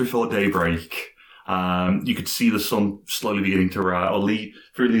just before daybreak. You could see the sun slowly beginning to rise. Or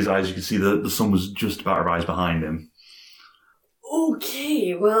through Lee's eyes, you could see the sun was just about to rise behind him.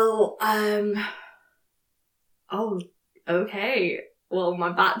 okay, well, oh, okay. Well,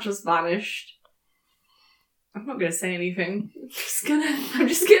 my bat just vanished. I'm not gonna say anything. I'm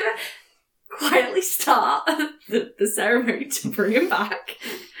just gonna quietly start the ceremony to bring him back.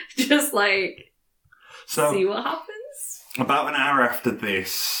 Just like see what happens. About an hour after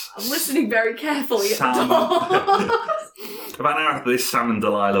this, I'm listening very carefully at the Sam- door. About an hour after this, Sam and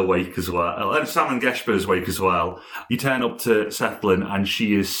Delilah wake as well. And Sam and Ghâshbúrz wake as well. You turn up to Sethlin, and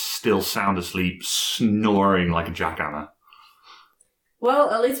she is still sound asleep, snoring like a jackhammer.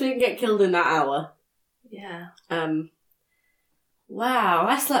 Well, at least we didn't get killed in that hour. Yeah. Wow,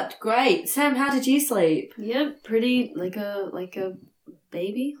 I slept great. Sam, how did you sleep? Yeah, pretty like a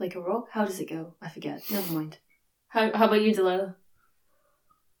baby, like a rock. How does it go? I forget. Never mind. How about you, Delilah?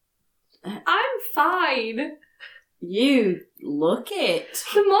 I'm fine. You look it.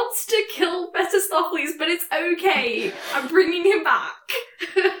 The monster killed Mephistopheles, but it's okay. I'm bringing him back.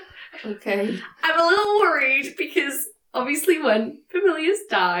 Okay. I'm a little worried because obviously when familiars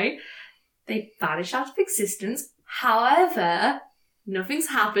die, they vanish out of existence. However, nothing's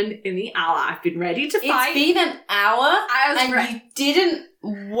happened in the hour. I've been ready to fight. It's been an hour and you didn't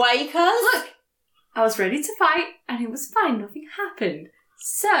wake us? Look, I was ready to fight and it was fine. Nothing happened.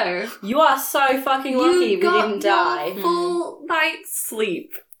 So, You are so fucking lucky we didn't die. your full night's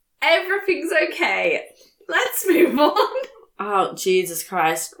sleep. Everything's okay. Let's move on. Oh, Jesus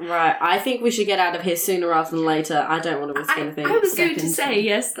Christ. Right, I think we should get out of here sooner rather than later. I don't want to risk anything. I was going to say,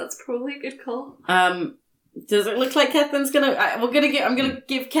 yes, that's probably a good call. Does it look like Catherine's gonna... I'm gonna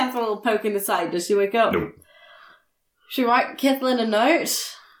give Catherine a little poke in the side. Does she wake up? No. Should we write Kathleen a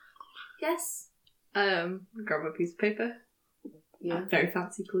note? Yes. Grab a piece of paper. Yeah. Very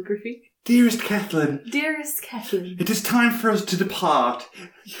fancy calligraphy. Dearest Kathleen, Dearest Kathleen, it is time for us to depart.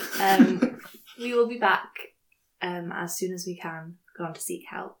 we will be back as soon as we can. Gone to seek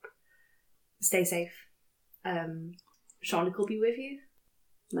help. Stay safe. Charlotte will be with you.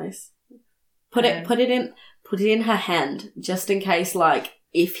 Nice. Put it in her hand, just in case, like,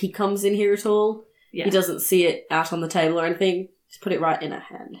 if he comes in here at all, Yeah. he doesn't see it out on the table or anything. Just put it right in her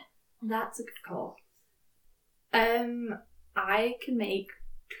hand. That's a good call. I can make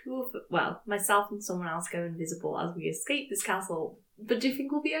myself and someone else go invisible as we escape this castle. But do you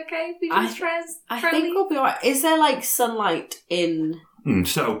think we'll be okay if we just try as I friendly? think we'll be alright. Is there, like, sunlight in...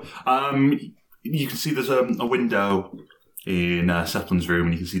 So, you can see there's a window in Setlin's room,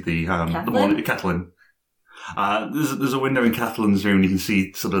 and you can see the morning Kathleen. There's a window in Kathleen's room, and you can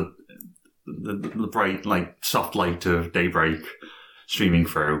see sort of the bright, like, soft light of daybreak streaming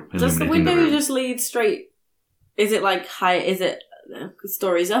through. Does the illuminating window room. just lead straight... Is it, like, high... Is it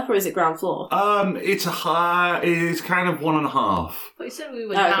stories up, or is it ground floor? It's it's kind of 1.5. But you said we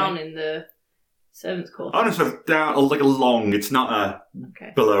were Okay. down in the servants' quarters. Oh no, so down, like a long. It's not a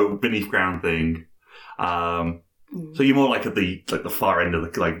Okay. beneath ground thing. So you're more like at the far end of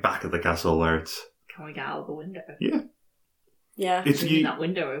the back of the castle where it's. Can we get out of the window? Yeah. It's Leave that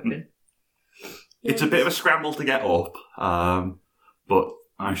window open. It's a bit of a scramble to get up, but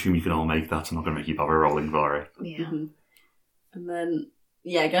I assume you can all make that. I'm not going to make you bother rolling for it. Yeah. Mhm. And then,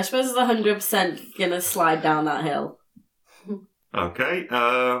 yeah, Ghâshbúrz is 100% gonna slide down that hill. Okay,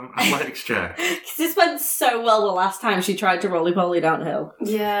 athletics check. Because this went so well the last time she tried to roly-poly downhill.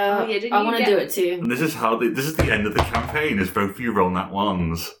 Yeah, Oh, yeah, didn't I you want to get- do it too. And this is the end of the campaign. As both of you roll nat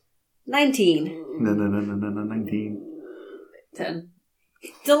ones. 19. No, 19. 10.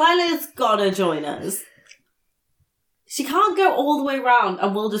 Delilah's gotta join us. She can't go all the way round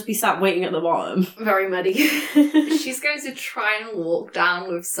and we'll just be sat waiting at the bottom. Very muddy. She's going to try and walk down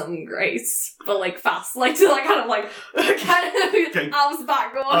with some grace, but like fast, like to like kind of Okay. arms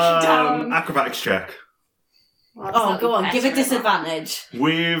back, wash down. Acrobatics check. Well, that's Oh, not go the on, best give a right disadvantage.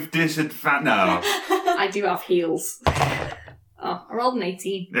 With disadvantage. No. now. I do have heels. Oh, I rolled an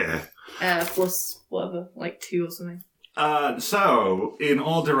 18. Yeah. Plus whatever, like 2 or something. So, in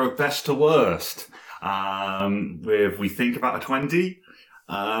order of best to worst, if we think about a 20,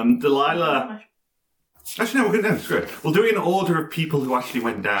 Delilah... Actually, no, it's good. We'll do it in order of people who actually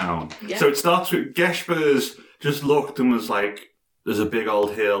went down. Yeah. So it starts with Ghâshbúrz just looked and was like, there's a big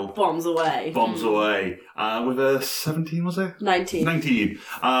old hill, Bombs away. bombs away. With a 17, was it? 19. 19.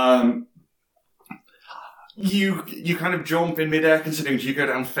 You kind of jump in midair considering do you go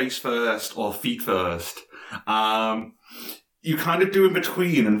down face first or feet first. You kind of do in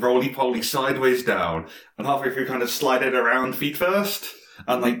between and roly-poly sideways down, and halfway through kind of slide it around feet first,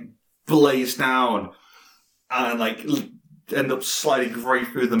 and like blaze down, and like end up sliding right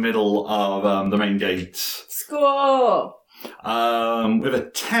through the middle of the main gates. Score! With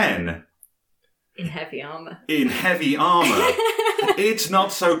a 10. In heavy armour. It's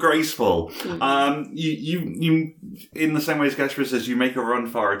not so graceful. You in the same way as Ghâshbúrz says, you make a run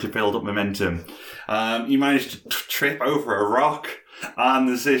for it to build up momentum. You manage to trip over a rock, and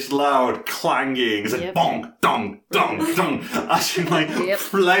there's this loud clanging. It's like bong, dong, dong, dong, as you like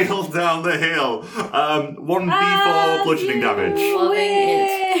flail down the hill. 1d4 bludgeoning damage. Loving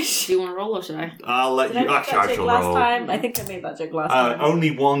it. Do you want to roll or should I? I'll let you. Actually, I shall roll. I think I made that joke last time.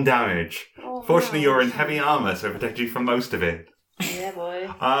 Only 1 damage. Oh, Fortunately, you're in heavy armour, so it protects you from most of it. Yeah,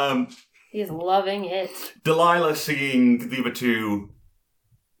 boy. He's loving it. Delilah seeing the other two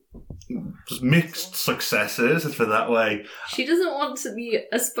just mixed successes, let's put it that way. She doesn't want to be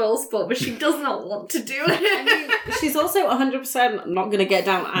a spell spot, but she does not want to do it. I mean, she's also 100% not going to get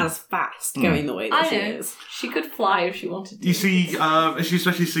down as fast going the way that she is. She could fly if she wanted to. You see, she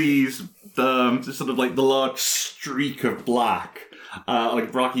especially sees the sort of like the large streak of black,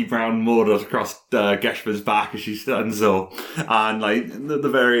 like rocky brown mud across Ghâshbúrz's back as she stands up, and like the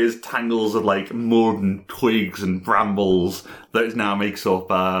various tangles of like mud and twigs and brambles that now makes up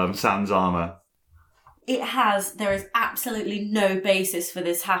Sam's armour. There is absolutely no basis for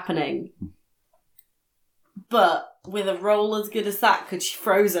this happening. But with a roll as good as that, could she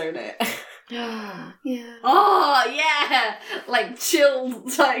frozone it? Yeah. Oh, yeah! Like chill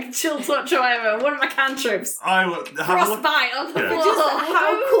touch or whatever. One of my cantrips. I will have a look. Frostbite on the floor. Just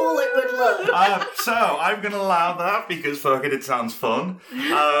how cool it would look. So I'm going to allow that because fuck it sounds fun.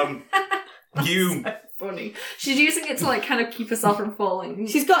 You. Funny. She's using it to like kind of keep herself from falling.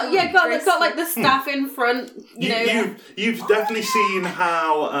 She's got like the staff in front. You've definitely seen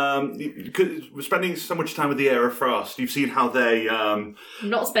how we're spending so much time with the Éire Frost. You've seen how they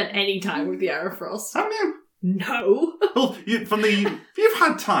not spent any time with the Éire Frost. Have you? No. Well, you've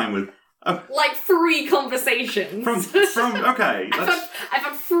had time with like 3 conversations. From okay. I've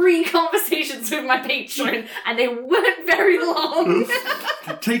had 3 conversations with my patron, and they weren't very long.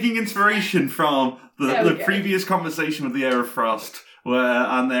 Taking inspiration from the previous conversation with the Éire Frost,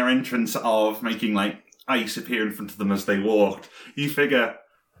 and their entrance of making like ice appear in front of them as they walked, you figure,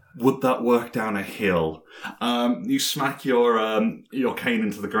 would that work down a hill? You smack your cane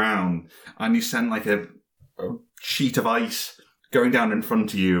into the ground, and you send like a sheet of ice going down in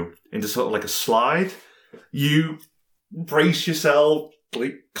front of you into sort of like a slide. You brace yourself,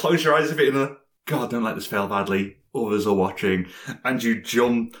 like close your eyes a bit, and God, don't let this fail badly. Others are watching, and you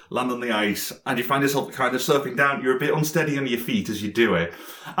jump, land on the ice, and you find yourself kind of surfing down. You're a bit unsteady on your feet as you do it.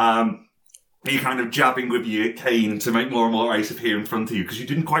 You're kind of jabbing with your cane to make more and more ice appear in front of you because you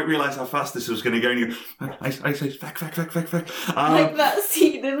didn't quite realise how fast this was going to go. And you go, ice, feck. Like that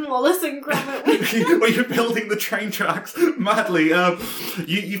scene in Wallace and Gromit. Where you're building the train tracks madly.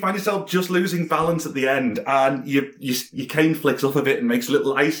 You find yourself just losing balance at the end, and your cane flicks up a bit and makes a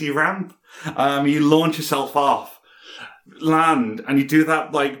little icy ramp. You launch yourself off, land, and you do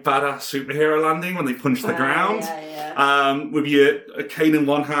that like badass superhero landing when they punch the ground. Yeah. With your cane in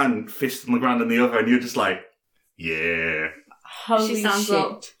one hand, fist on the ground in the other, and you're just like, yeah. Holy she stands shit.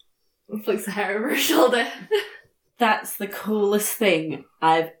 up and flicks the hair over her shoulder. That's the coolest thing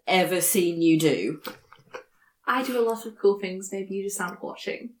I've ever seen you do. I do a lot of cool things, maybe you just aren't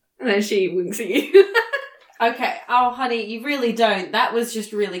watching. And then she winks at you. Okay, oh honey, you really don't. That was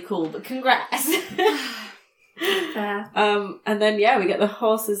just really cool, but congrats. Fair. And then we get the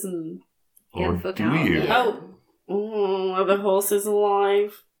horses and Or the fuck do out. you? Yeah. are the horses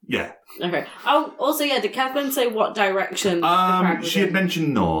alive? Yeah. Okay. Oh, also, did Catherine say what direction the crag was She had in?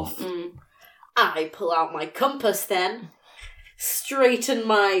 mentioned north. I pull out my compass then, straighten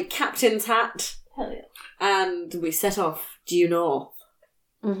my captain's hat, Hell yeah. and we set off due north.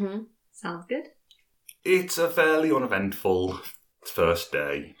 Mm-hmm. Sounds good. It's a fairly uneventful first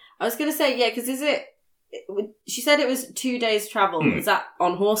day. I was going to say, because she said it was 2 days travel. Is that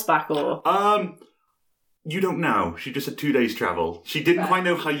on horseback or? You don't know. She just said 2 days travel. She didn't quite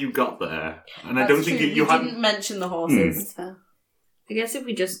know how you got there, and I That's don't think true. you didn't mention the horses. That's fair. I guess if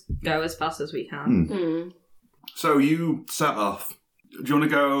we just go as fast as we can. So you set off. Do you want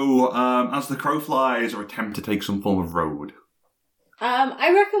to go as the crow flies, or attempt to take some form of road?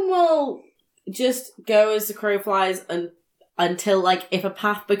 I reckon we'll just go as the crow flies until, like, if a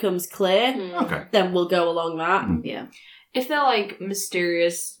path becomes clear, Okay. then we'll go along that. Yeah. If they're like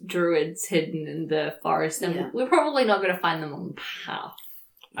mysterious druids hidden in the forest, then we're probably not going to find them on the path.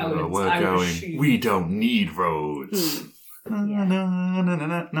 going. We don't need roads.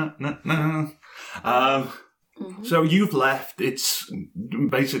 So you've left. It's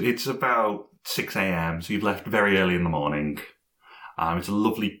about 6 a.m. So you've left very early in the morning. It's a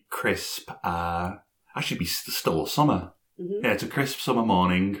lovely crisp. Actually, still summer. Mm-hmm. Yeah, it's a crisp summer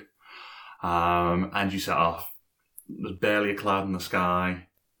morning. And you set off. There's barely a cloud in the sky.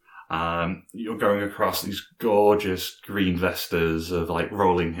 You're going across these gorgeous green vistas of like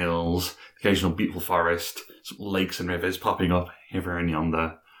rolling hills, occasional beautiful forest, some lakes and rivers popping up here and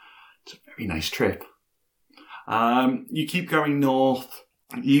yonder. It's a very nice trip. You keep going north.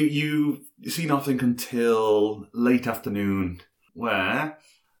 You see nothing until late afternoon, where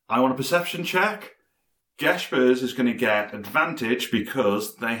I want a perception check. Ghâshbúrz is going to get advantage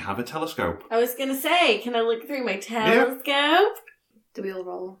because they have a telescope. I was going to say, can I look through my telescope? Yeah. Do we all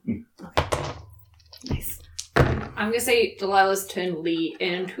roll? Okay. Nice. I'm going to say Delilah's turned Lee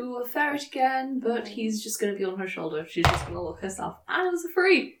into a ferret again, but he's just going to be on her shoulder. She's just going to look herself. And it was a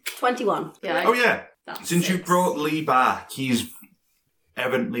 3. 21. Yeah. Oh, yeah. That's Since 6. you brought Lee back, he's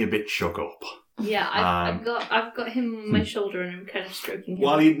evidently a bit shook up. Yeah, I've got him on my shoulder and I'm kind of stroking him.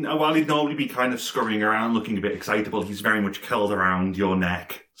 While he'd normally be kind of scurrying around, looking a bit excitable, he's very much curled around your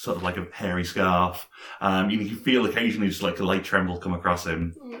neck, sort of like a hairy scarf. You can feel occasionally just like a light tremble come across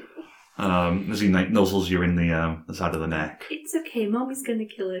him as he like nuzzles you in the side of the neck. It's okay, Mommy's gonna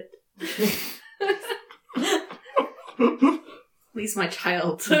kill it. At least my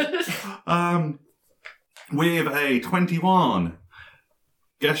child. With a 21,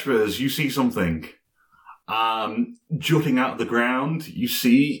 Ghâshbúrz, you see something jutting out of the ground. You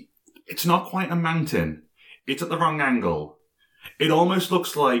see it's not quite a mountain. It's at the wrong angle. It almost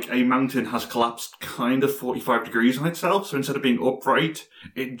looks like a mountain has collapsed kind of 45 degrees on itself. So instead of being upright,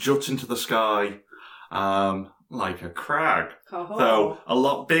 it juts into the sky like a crag. Oh. Though a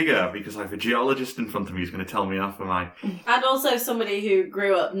lot bigger, because I have a geologist in front of me who's going to tell me off for my... And also somebody who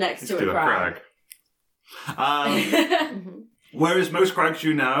grew up next to a crag. Whereas most crags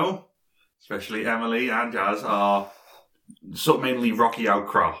you know, especially Emily and Jazz, are sort of mainly rocky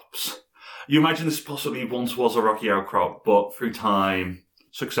outcrops. You imagine this possibly once was a rocky outcrop, but through time,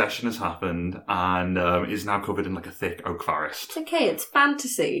 succession has happened and is now covered in like a thick oak forest. It's okay, it's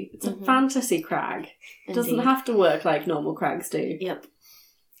fantasy. It's a fantasy crag. It doesn't have to work like normal crags do. Yep.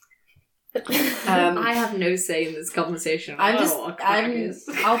 I have no say in this conversation.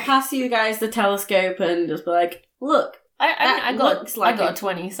 I'll pass you guys the telescope and just be like, look. I got a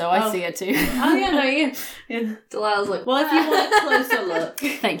 20, so I see it too. Oh yeah, no, yeah. Delilah's like, well, if you want a closer look.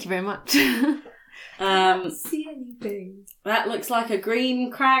 Thank you very much. See anything? That looks like a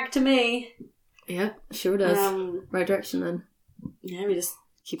green crag to me. Yeah, sure does. Right direction then. Yeah, we just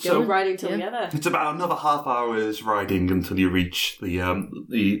keep going riding till we get there. It's about another half hour's riding until you reach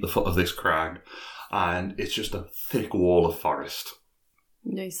the foot of this crag, and it's just a thick wall of forest.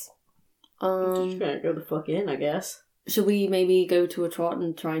 Nice. Just gonna go the fuck in, I guess. Should we maybe go to a trot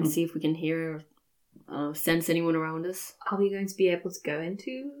and try and see if we can hear or sense anyone around us? Are we going to be able to go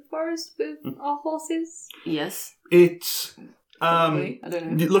into the forest with our horses? Yes. It's... I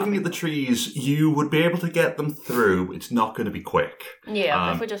don't know. Looking at the trees, you would be able to get them through. It's not going to be quick.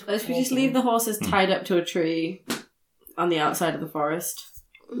 Yeah, but if we just leave the horses tied up to a tree on the outside of the forest.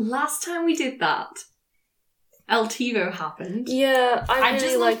 Last time we did that, El Tivo happened. Yeah, I really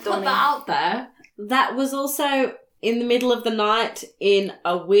just like put that out there. That was also in the middle of the night in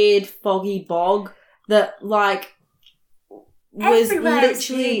a weird foggy bog that like was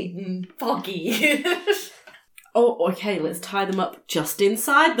literally foggy. Oh, okay, let's tie them up just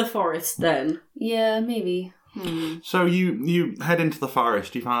inside the forest then. Yeah, maybe. So you head into the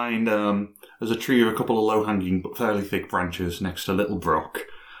forest. You find there's a tree with a couple of low-hanging but fairly thick branches next to a little brook.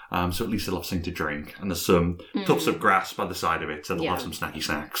 So at least they'll have something to drink. And there's some tufts of grass by the side of it, so they'll have some snacky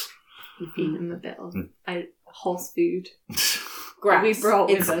snacks. We feed them a bit of horse food. Grass. We brought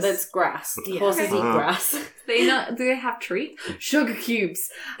with us. That's grass. Yeah. Horses eat grass. Do they have treats? Sugar cubes.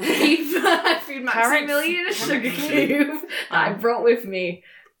 I feed Maximilian a sugar cube that I brought with me.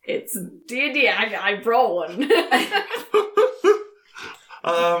 It's D&D. I brought one.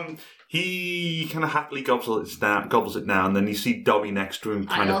 He kind of happily gobbles it down, and then you see Dobby next to him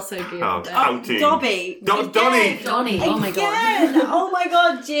I also give pouting. Dobby. Donny! Donny, oh my god. Oh my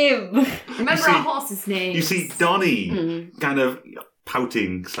god, Jim. Remember our horse's name. You see Donny kind of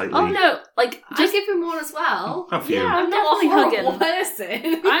pouting slightly. Oh no, like, Just give him one as well. Have you? yeah, I'm Not a definitely horrible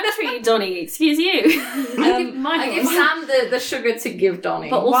hugging. person. I'm treating Donny, excuse you. I give Sam the sugar to give Donny.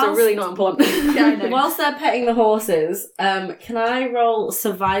 But also really not important. Yeah, I know. Whilst they're petting the horses, can I roll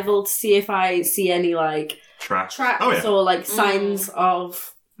survival to see if I see any like Tracks. tracks Oh, yeah. or like signs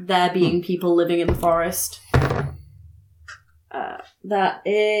of there being people living in the forest. That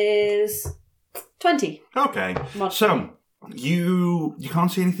is 20. Okay. So, you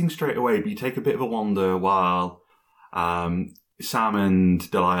can't see anything straight away, but you take a bit of a wander while Sam and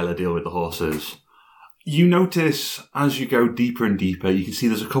Delilah deal with the horses. You notice as you go deeper and deeper, you can see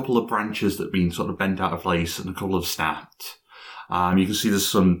there's a couple of branches that have been sort of bent out of place and a couple of snapped. You can see there's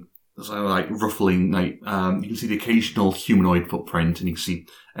some like ruffling, like you can see the occasional humanoid footprint, and you can see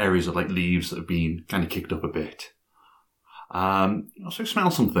areas of like leaves that have been kind of kicked up a bit. You also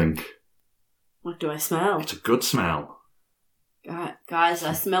smell something. What do I smell? It's a good smell. Guys,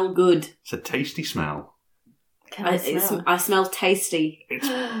 I smell good. It's a tasty smell. I smell tasty. It's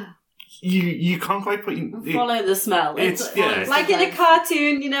you can't quite put follow the smell. It's like in a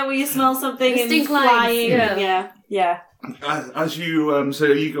cartoon, where you smell something and it's flying. Yeah. As you so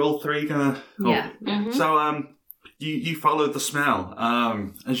you all three gonna Mm-hmm. So you follow the smell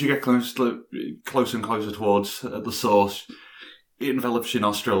as you get closer and closer towards the source. It envelops your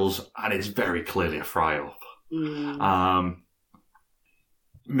nostrils, and it's very clearly a fry-up.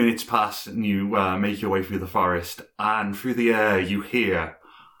 Minutes pass, and you make your way through the forest, and through the air you hear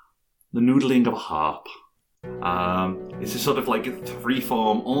the noodling of a harp. It's a sort of like a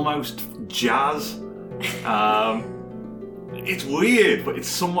three-form, almost jazz. It's weird, but it's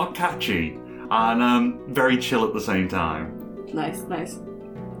somewhat catchy, and very chill at the same time. Nice.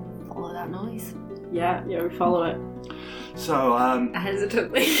 Follow that noise. Yeah, we follow it. So,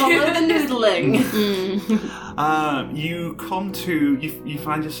 hesitantly. Follow the noodling. You come to, you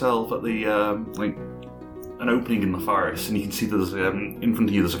find yourself at the, like, an opening in the forest, and you can see that there's, in front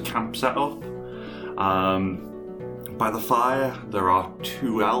of you there's a camp set up. By the fire, there are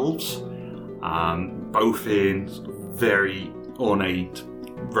two elves, both in very ornate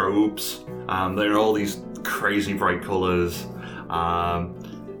robes. They're all these crazy bright colours.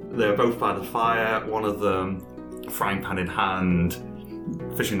 They're both by the fire, one of them frying pan in hand,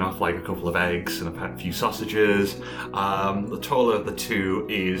 fishing off like a couple of eggs and a few sausages. The taller of the two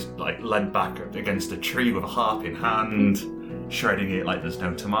is like leaned back against a tree with a harp in hand, shredding it like there's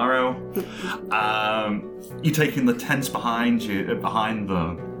no tomorrow. You take in the tents behind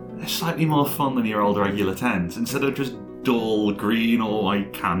them. They're slightly more fun than your old regular tents. Instead of just dull green or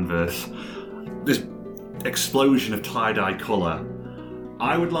white canvas, this explosion of tie-dye colour.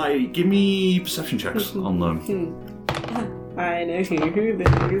 I would give me perception checks on them. I know who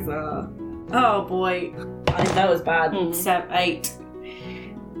these are. Oh boy. I think that was bad. 8.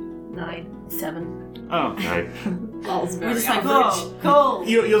 9, 7. Okay. We're just like, oh, cool.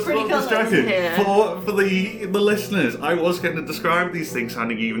 You're Pretty sort of distracted. yeah. For the listeners, I was going to describe these things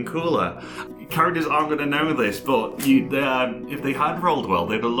sounding even cooler. Characters aren't going to know this, but if they had rolled well,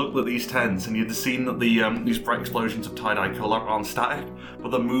 they'd have looked at these tents and you'd have seen that these bright explosions of tie-dye colour aren't static,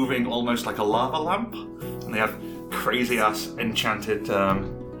 but they're moving almost like a lava lamp. And they have crazy-ass, enchanted,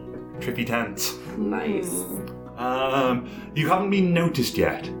 trippy tents. Nice. You haven't been noticed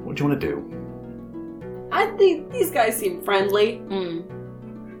yet. What do you want to do? I think these guys seem friendly.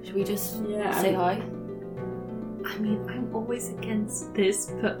 Should we just say hi? I mean, I'm always against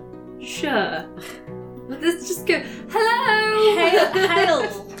this, but sure. Let's just go, hello!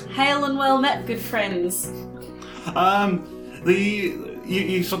 Hail and well met, good friends.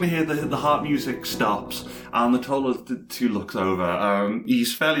 You suddenly hear the harp music stops, and the taller of the two looks over.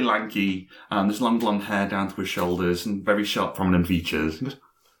 He's fairly lanky, there's long blonde hair down to his shoulders, and very sharp, prominent features. He goes,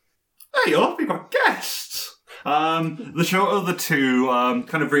 "Hey up, we've got guests!" The shorter of the two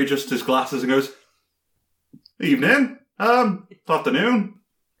kind of readjusts his glasses and goes, "Evening, afternoon.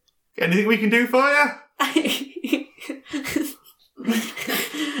 Anything we can do for you?"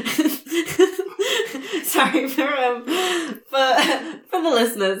 Sorry for the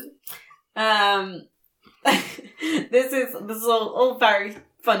listeners. This is all very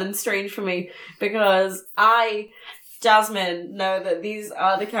fun and strange for me because Jasmine, know that these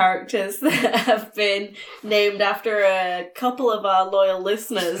are the characters that have been named after a couple of our loyal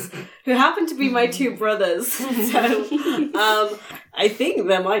listeners who happen to be my two brothers. So I think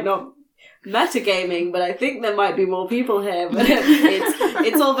there might not metagaming, but I think there might be more people here. But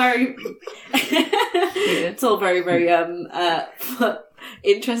it's all very it's all very very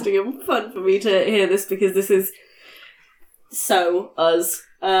interesting and fun for me to hear this because this is so us.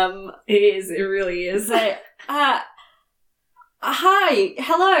 It really is. Hi,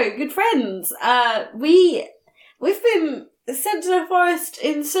 hello, good friends. We've been sent to the forest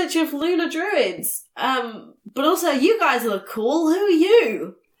in search of lunar druids. But also you guys look cool. Who are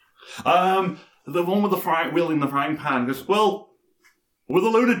you? The one with the wielding the frying pan goes, "Well, we're the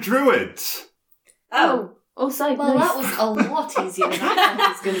lunar druids." Oh, Oh, psych. Well, nice. that was a lot easier than I thought it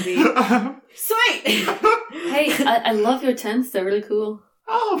was going to be. Sweet! Hey, I love your tents. They're really cool.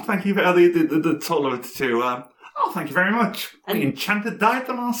 Oh, thank you. The total of it too. Thank you very much. And- We enchanted dyed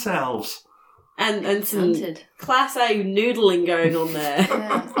them ourselves. And some Enchanted. Class A noodling going on there.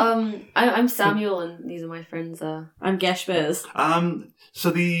 Yeah. I'm Samuel, and these are my friends. I'm Ghâshbúrz. So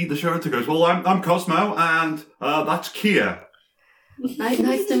the shorter goes, well, I'm Cosmo, and that's Keir.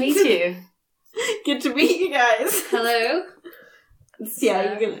 Nice to meet you. Good to meet you guys. Hello. Yeah,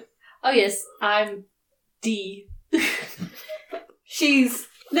 you're gonna... Oh yes, I'm D. She's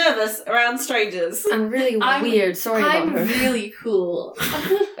nervous around strangers. I'm really I'm- weird. Sorry I'm about her. really cool.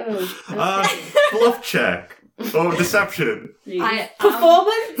 Oh, Bluff check. Or deception. I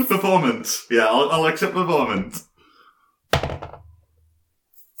Performance? Performance. Yeah, I'll accept performance.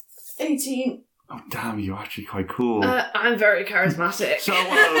 18. Oh, damn, you're actually quite cool. I'm very charismatic. So,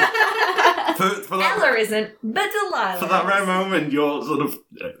 for that... Ella isn't, but Delilah. For that rare moment, your sort of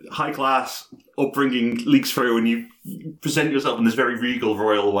high-class upbringing leaks through and you present yourself in this very regal,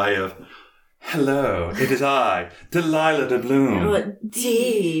 royal way of, hello, it is I, Delilah de Bloom. Oh,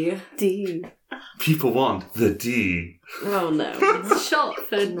 D. D. People want the D. Oh no. It's short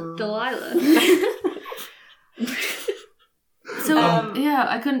for No. Delilah. So yeah,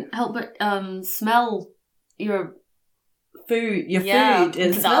 I couldn't help but smell your. Food. Your Yeah, food.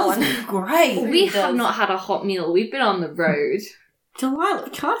 It that smells one. great. We does. have not had a hot meal. We've been on the road. Delilah,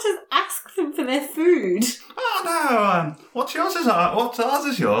 you can't just ask them for their food. Oh, no, what's yours is ours? What's ours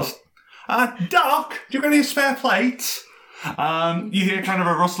is yours? Doc, do you got any spare plates? You hear kind of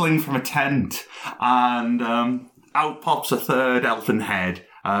a rustling from a tent, and out pops a third elfin head.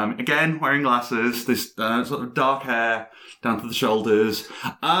 Again, wearing glasses, this sort of dark hair down to the shoulders.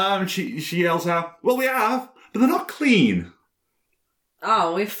 She yells out, well, we have, but they're not clean.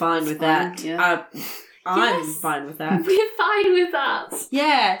 Oh, we're fine with fine, that. yeah. I'm Yes. fine with that. We're fine with that.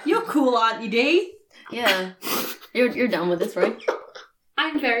 Yeah, you're cool, aren't you, D? Yeah, you're down with this, right?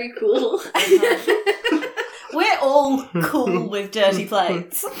 I'm very cool. We're all cool with dirty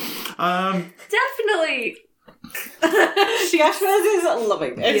plates. Definitely. Ghâshbúrz is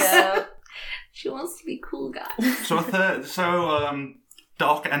loving this. Yeah. She wants to be cool, guys. So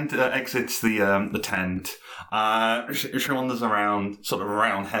Doc exits the tent. She wanders around, sort of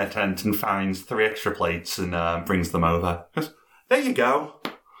around her tent, and finds 3 extra plates and brings them over. Goes, there you go.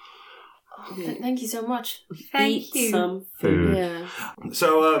 Thank you so much. Thank Eat you. some. Food. Yeah.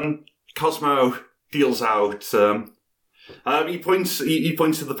 So Cosmo deals out. He points to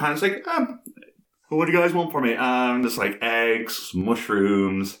the pan. He's like, what do you guys want from me? There's like eggs,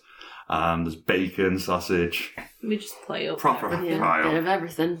 mushrooms. There's bacon, sausage. We just play up. Proper everything. pile. Bit of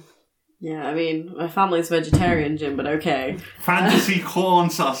everything. Yeah, I mean, my family's vegetarian, Jim, but okay. Fantasy corn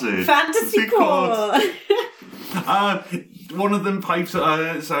sausage. Fantasy corn! One of them pipes.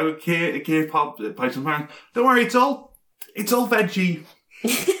 So Keir pipes and pans. Don't worry, it's all veggie.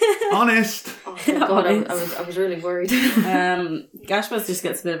 Honest. Oh thank God, I was really worried. Ghâshbúrz just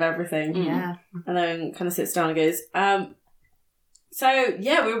gets a bit of everything. Yeah. And then kind of sits down and goes, so,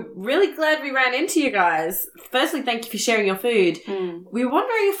 yeah, we're really glad we ran into you guys. Firstly, thank you for sharing your food. We were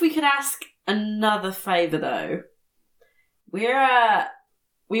wondering if we could ask another favour, though.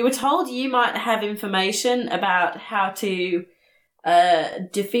 We were told you might have information about how to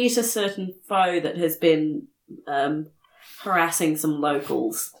defeat a certain foe that has been harassing some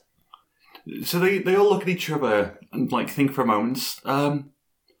locals. So they all look at each other and like think for a moment.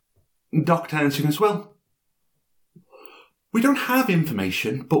 Doc turns and goes, well, we don't have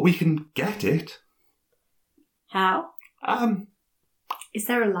information, but we can get it. How? Is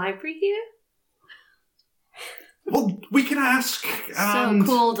there a library here? Well, we can ask. So And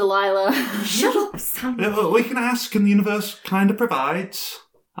cool, Delilah. Shut up, Sam. we can ask, and the universe kind of provides.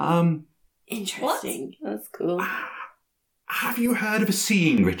 Interesting. That's cool. Have you heard of a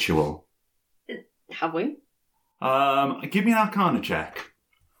seeing ritual? Have we? Give me an Arcana check.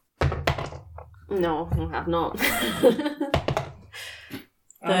 No, I have not.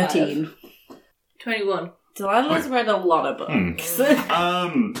 13. 21. Delilah's read a lot of books.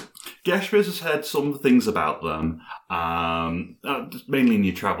 Ghâshbúrz has heard some things about them, mainly in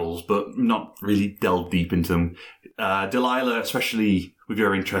your travels, but not really delved deep into them. Delilah, especially with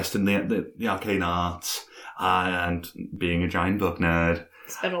your interest in the arcane arts and being a giant book nerd.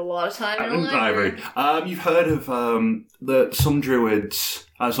 Spent a lot of time in a Library. library. You've heard of some druids,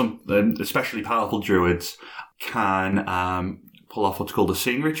 some especially powerful druids, can pull off what's called a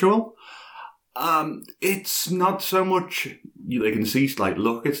seeing ritual. It's not so much they can see, like,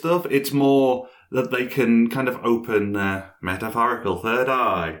 look at stuff. It's more that they can kind of open their metaphorical third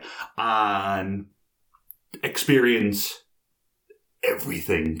eye and experience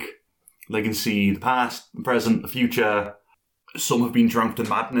everything. They can see the past, the present, the future. Some have been drunk to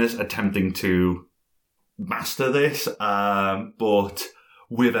madness attempting to master this, but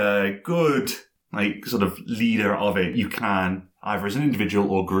with a good, like, sort of leader of it, you can, either as an individual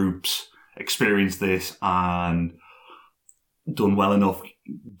or groups, experience this and, done well enough,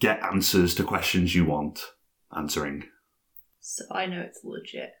 get answers to questions you want answering. So I know it's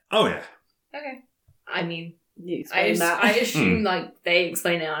legit. Oh, yeah. Okay. I mean, You I assume like they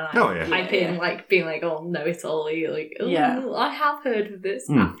explain it and I type in like being like, oh, know it all. Like, oh, Yeah. I have heard of this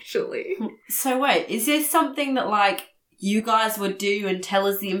actually. So wait, is this something that like you guys would do and tell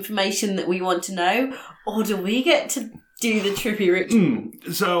us the information that we want to know, or do we get to do the trippy ritual?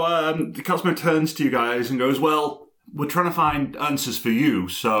 So the Cosmo turns to you guys and goes, well, we're trying to find answers for you,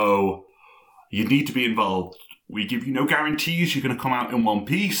 so you need to be involved. We give you no guarantees you're going to come out in one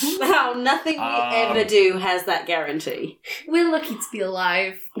piece. Now, nothing we ever do has that guarantee. We're lucky to be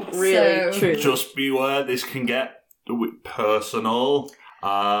alive. Really, so. true. Just beware, this can get personal.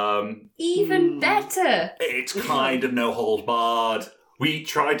 Even better. It's kind of no holds barred. We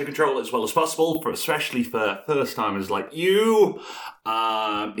try to control it as well as possible, especially for first-timers like you.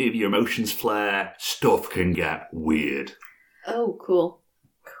 If your emotions flare, stuff can get weird. Oh, cool.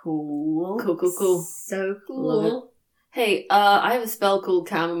 Cool. So Love cool. Hey, I have a spell called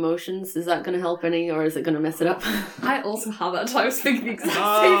Calm Emotions. Is that going to help any, or is it going to mess it up? I also have that. I was thinking the exact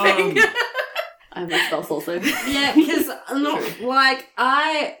same thing. I have my spells also. Yeah, because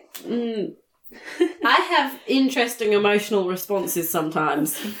I have interesting emotional responses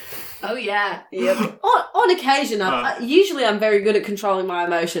sometimes. Oh yeah. Yep. On occasion, usually I'm very good at controlling my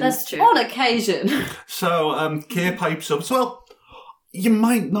emotions. That's true. On occasion. So, Keir pipes up as well. You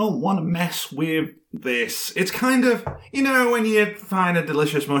might not want to mess with this. It's kind of, you know, when you find a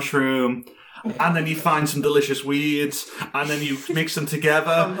delicious mushroom, and then you find some delicious weeds, and then you mix them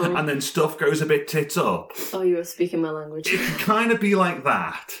together, and then stuff goes a bit tits up. Oh, you were speaking my language. It can kind of be like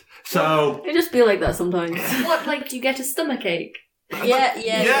that. So... It just be like that sometimes. What, like, do you get a stomachache? Yeah.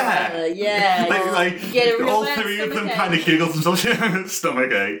 Like, Get a real all bad three of them stomachache. kind of giggle themselves.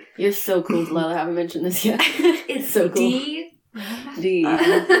 Stomachache. You're so cool, Delilah. I haven't mentioned this yet. It's so cool. D. D. I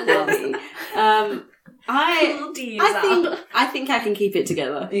think I can keep it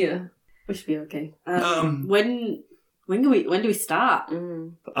together. Yeah. We should be okay. When do we start?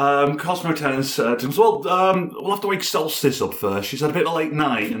 Cosmo turns to him, well, we'll have to wake Solstice up first. She's had a bit of a late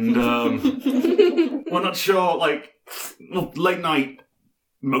night, and we're not sure, like, well, late night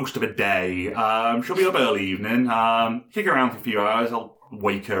most of a day. She'll be up early evening. Kick her around for a few hours. I'll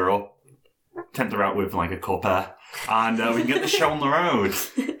wake her up, tempt her out with, like, a cuppa, and we can get the show on the road.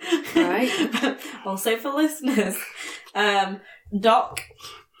 Alright. Also for listeners, Doc,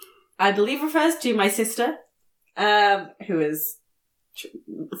 I believe, refers to my sister, who is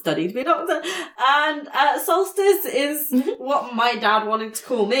studying to be a doctor, and Solstice is what my dad wanted to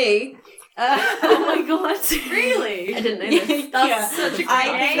call me. Oh my god. Really? I didn't know this. That's such a good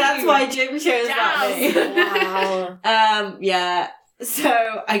I think that's why Jim chose that name. Wow. Yeah.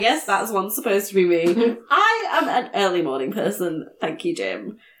 So I guess that's one supposed to be me. I am an early morning person. Thank you,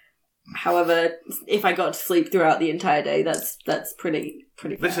 Jim. However, if I got to sleep throughout the entire day, that's pretty.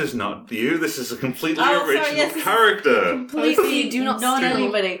 This is not you. This is a completely Oh, sorry, original yes, this is character. completely do not not steal.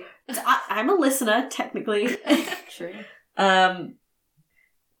 anybody. I'm a listener, technically. True.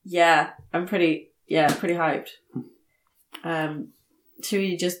 Yeah, I'm pretty hyped. Should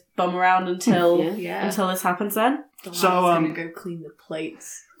we just bum around until Yeah. until this happens then? So, I'm gonna go clean the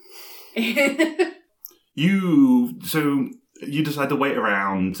plates. You decide to wait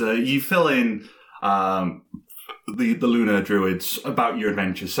around. You fill in the lunar druids about your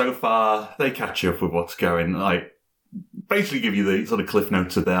adventures so far. They catch you up with what's going. Like, basically, give you the sort of cliff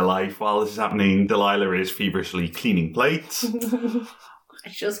notes of their life. While this is happening, Delilah is feverishly cleaning plates. I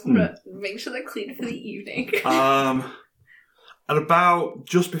just want to make sure they're clean for the evening. At about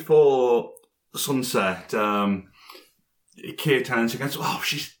just before sunset, Keir turns and goes, "Oh,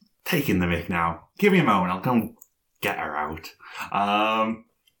 she's taking the mick now. Give me a moment. I'll go and get her out."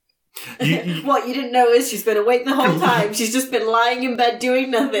 What you didn't know is she's been awake the whole time. She's just been lying in bed doing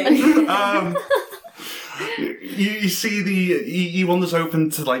nothing. You see he wanders open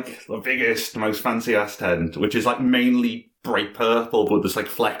to like the biggest, most fancy ass tent, which is like mainly bright purple, but there's like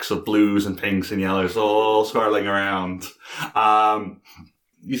flecks of blues and pinks and yellows all swirling around.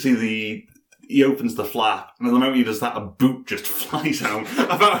 You see he opens the flap, and at the moment he does that, a boot just flies out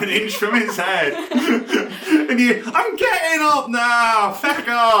about an inch from his head. And I'm getting up now! Feck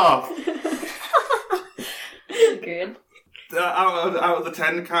off! Good. out of the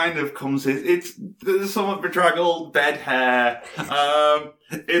 10 kind of comes it's somewhat bedraggled bed hair,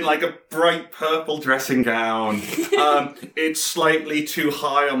 in like a bright purple dressing gown. It's slightly too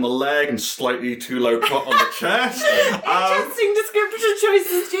high on the leg and slightly too low cut on the chest. Interesting description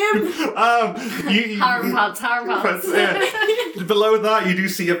choices, Jim. Harem pants. Yeah. Below that, you do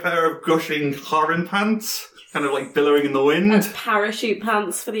see a pair of gushing harem pants, kind of like billowing in the wind. And parachute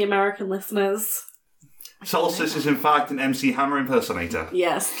pants for the American listeners. Solstice is in fact an MC Hammer impersonator.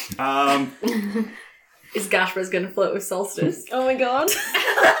 Yes. Is Ghâshbúrz going to flirt with Solstice? Oh my god.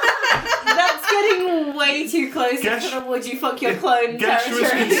 That's getting way too close to the would you fuck your clone Ghâshbúrz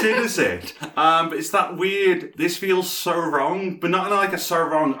territory. considers it. But it's that weird, this feels so wrong, but not like a so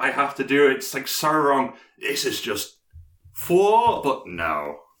wrong, I have to do it. It's like so wrong, this is just but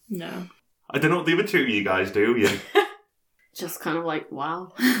no. No. I don't know what the other two of you guys do. Yeah. Just kind of like,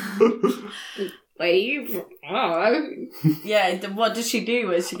 wow. Wave. Oh. Yeah, what does she do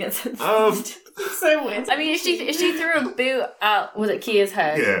when she gets it? Um, So weird. I mean, if she threw a boot at, was it Keir's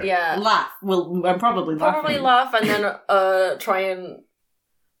head? Yeah. Laugh. Well, I'm probably laughing. Probably laugh and then try and,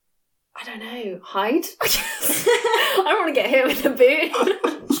 I don't know, hide, I guess. I don't want to get hit with a boot.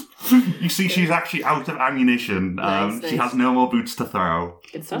 You see, she's actually out of ammunition. Nice. She has no more boots to throw.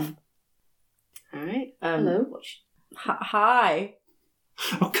 Good stuff. Alright, hello. Hi.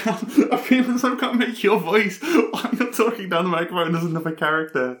 Oh god, I feel as I can't make your voice while you're talking down the microphone as another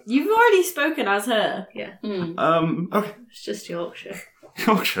character. You've already spoken as her. Yeah. Okay. It's just Yorkshire.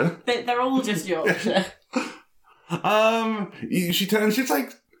 Yorkshire. They're all just Yorkshire. She turns, she's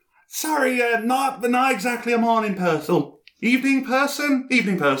like, sorry, not exactly a morning person. Oh, evening person?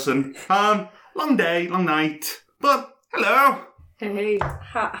 Evening person. Long day, long night. But, hello. Hey.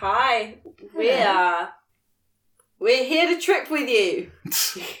 Hi. We're here to trip with you.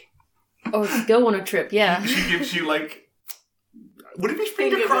 Oh, to go on a trip, yeah. She gives you, like, would it be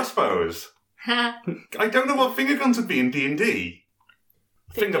finger crossbows? Ha. I don't know what finger guns would be in D&D.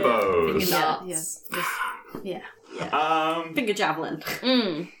 Finger bows. Finger darts. Yeah. Finger javelin.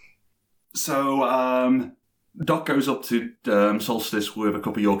 So, Doc goes up to Solstice with a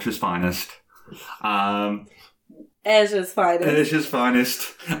cup of Yorkshire's finest. Ayrshire finest. Ayrshire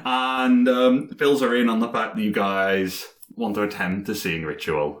finest. And fills her in on the fact that you guys want to attempt a seeing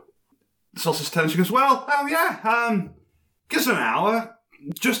ritual. Solstice turns, she goes, well, yeah, give us an hour.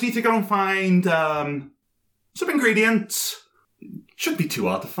 Just need to go and find some ingredients. Shouldn't be too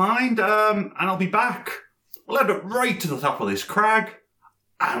hard to find. And I'll be back. We'll head up right to the top of this crag,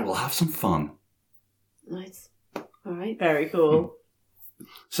 and we'll have some fun. Nice. Alright. Very cool.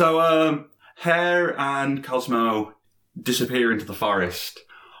 So, Hare and Cosmo disappear into the forest.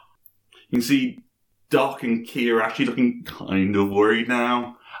 You can see Doc and Keir are actually looking kind of worried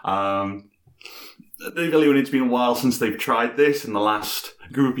now. They've only been a while since they've tried this, and the last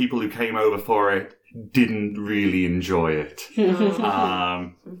group of people who came over for it didn't really enjoy it.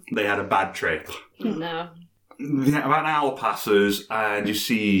 They had a bad trip. No. Yeah, about an hour passes, and you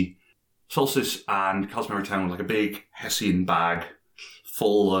see Solstice and Cosmo return with like a big Hessian bag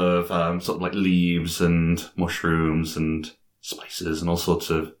full of sort of like leaves and mushrooms and spices and all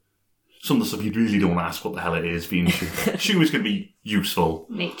sorts of some of the stuff you really don't want to ask what the hell it is. Being sure is going to be useful.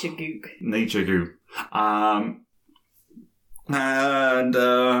 Nature gook. Nature goop. And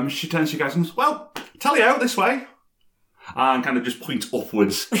she turns to you guys and goes, well, tally out this way. And kind of just points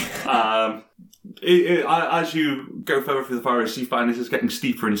upwards. As you go further through the forest, you find this is getting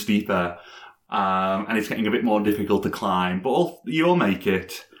steeper and steeper. And it's getting a bit more difficult to climb. But you all make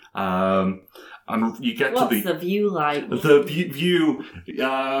it. And you get What's to the view like? The view,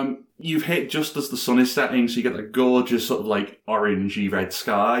 you've hit just as the sun is setting, so you get that gorgeous sort of like orangey red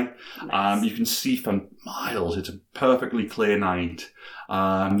sky. Nice. You can see for miles. It's a perfectly clear night.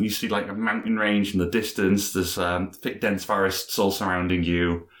 You see like a mountain range in the distance. There's thick, dense forests all surrounding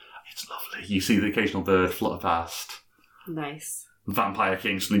you. It's lovely. You see the occasional bird flutter past. Nice. Vampire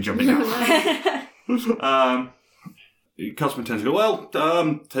King suddenly jumping out. Cosmo turns to go, well,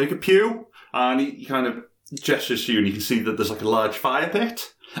 take a pew. And he kind of gestures to you, and you can see that there's like a large fire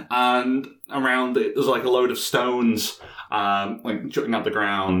pit, and around it there's like a load of stones, like jutting out the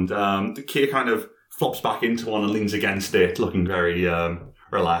ground. The Keir kind of flops back into one and leans against it, looking very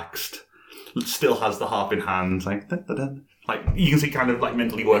relaxed. Still has the harp in hand, like dun-dun-dun. Like you can see, kind of like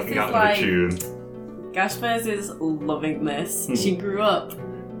mentally working out like, the tune. Ghâshbúrz is loving this. She grew up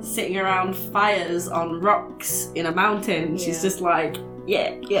sitting around fires on rocks in a mountain. She's just like,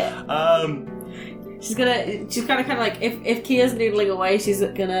 yeah. She's gonna kind of like, if Keir's noodling away, she's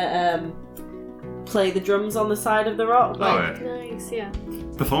gonna play the drums on the side of the rock. Like, Oh, yeah. Nice, yeah.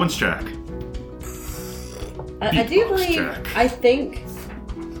 Performance check. I do Beatbox believe. check. I think.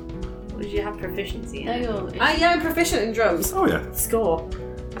 Would you have proficiency in There it? you go. Yeah, I'm proficient in drums. Oh yeah. Score.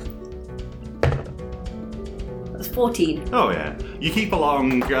 That's 14. Oh yeah. You keep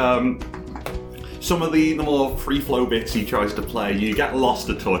along. Some of the more free flow bits he tries to play, you get lost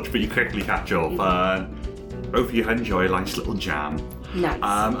a touch, but you quickly catch up. Both of you enjoy a nice little jam. Nice.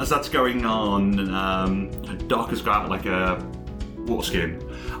 As that's going on, Doc has got like a water skin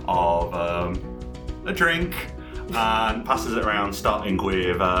of a drink and passes it around, starting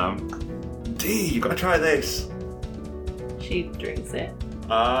with D, you've got to try this. She drinks it.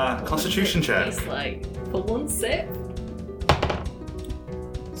 Constitution check. Tastes like for one sip.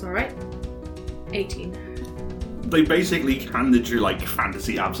 It's alright. 18. They basically handed you like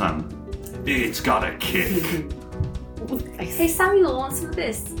fantasy absinthe. It's got a kick. Hey Samuel, want some of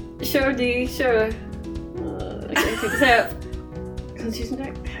this? Sure, D, sure. Okay, take a sip. Constitution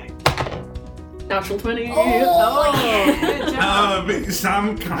check. Natural 20.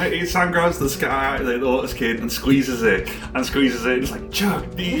 Sam grabs the water skin and squeezes it. It's like,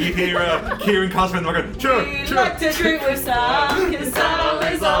 chug. You hear Kieran Cosman going, chug, We chug. like to drink with Sam, cause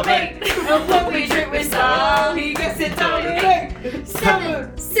Sam is our mate. And when we drink with Sam, he gets it down in 8,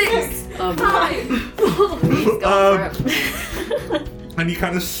 7, 6, 5, 4. And you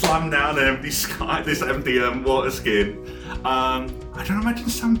kind of slam down this empty water skin. I don't imagine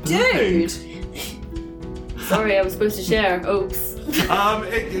Sam burping. Dude! Sorry, I was supposed to share. Oops.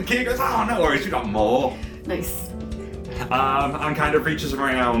 Kieran goes, oh, no worries, we got more. Nice. And kind of reaches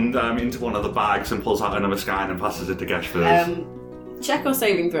around into one of the bags and pulls out another scan and passes it to Ghâshbúrz. Check or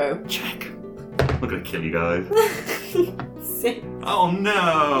saving throw? Check. I'm gonna kill you guys. 6. Oh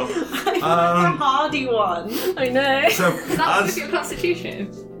no! A hardy one. I know. So Is that with your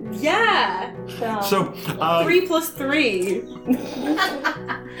constitution? Yeah! So 3 plus 3.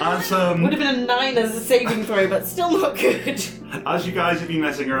 as Would have been a 9 as a saving throw, but still not good. as you guys have been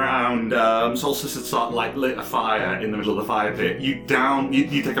messing around, Solstice had sort of like lit a fire in the middle of the fire pit. You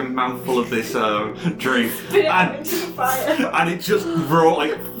take a mouthful of this drink, Spit it out into the fire. and it just brought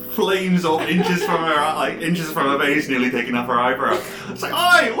like flames up inches from her face, nearly taking off her eyebrow. It's like,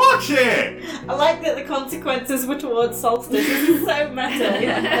 oi, watch it! I like that the consequences were towards Solstice. This is so meta.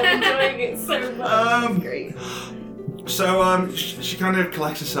 I'm enjoying it so much. It's great. So she kind of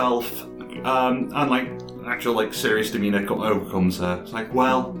collects herself, and like actual like serious demeanor overcomes her. It's like,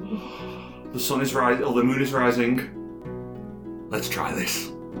 well, the sun is rising, or the moon is rising. Let's try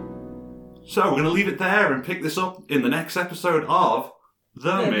this. So we're gonna leave it there and pick this up in the next episode of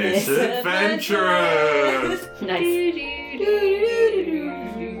The Misadventurers. Nice.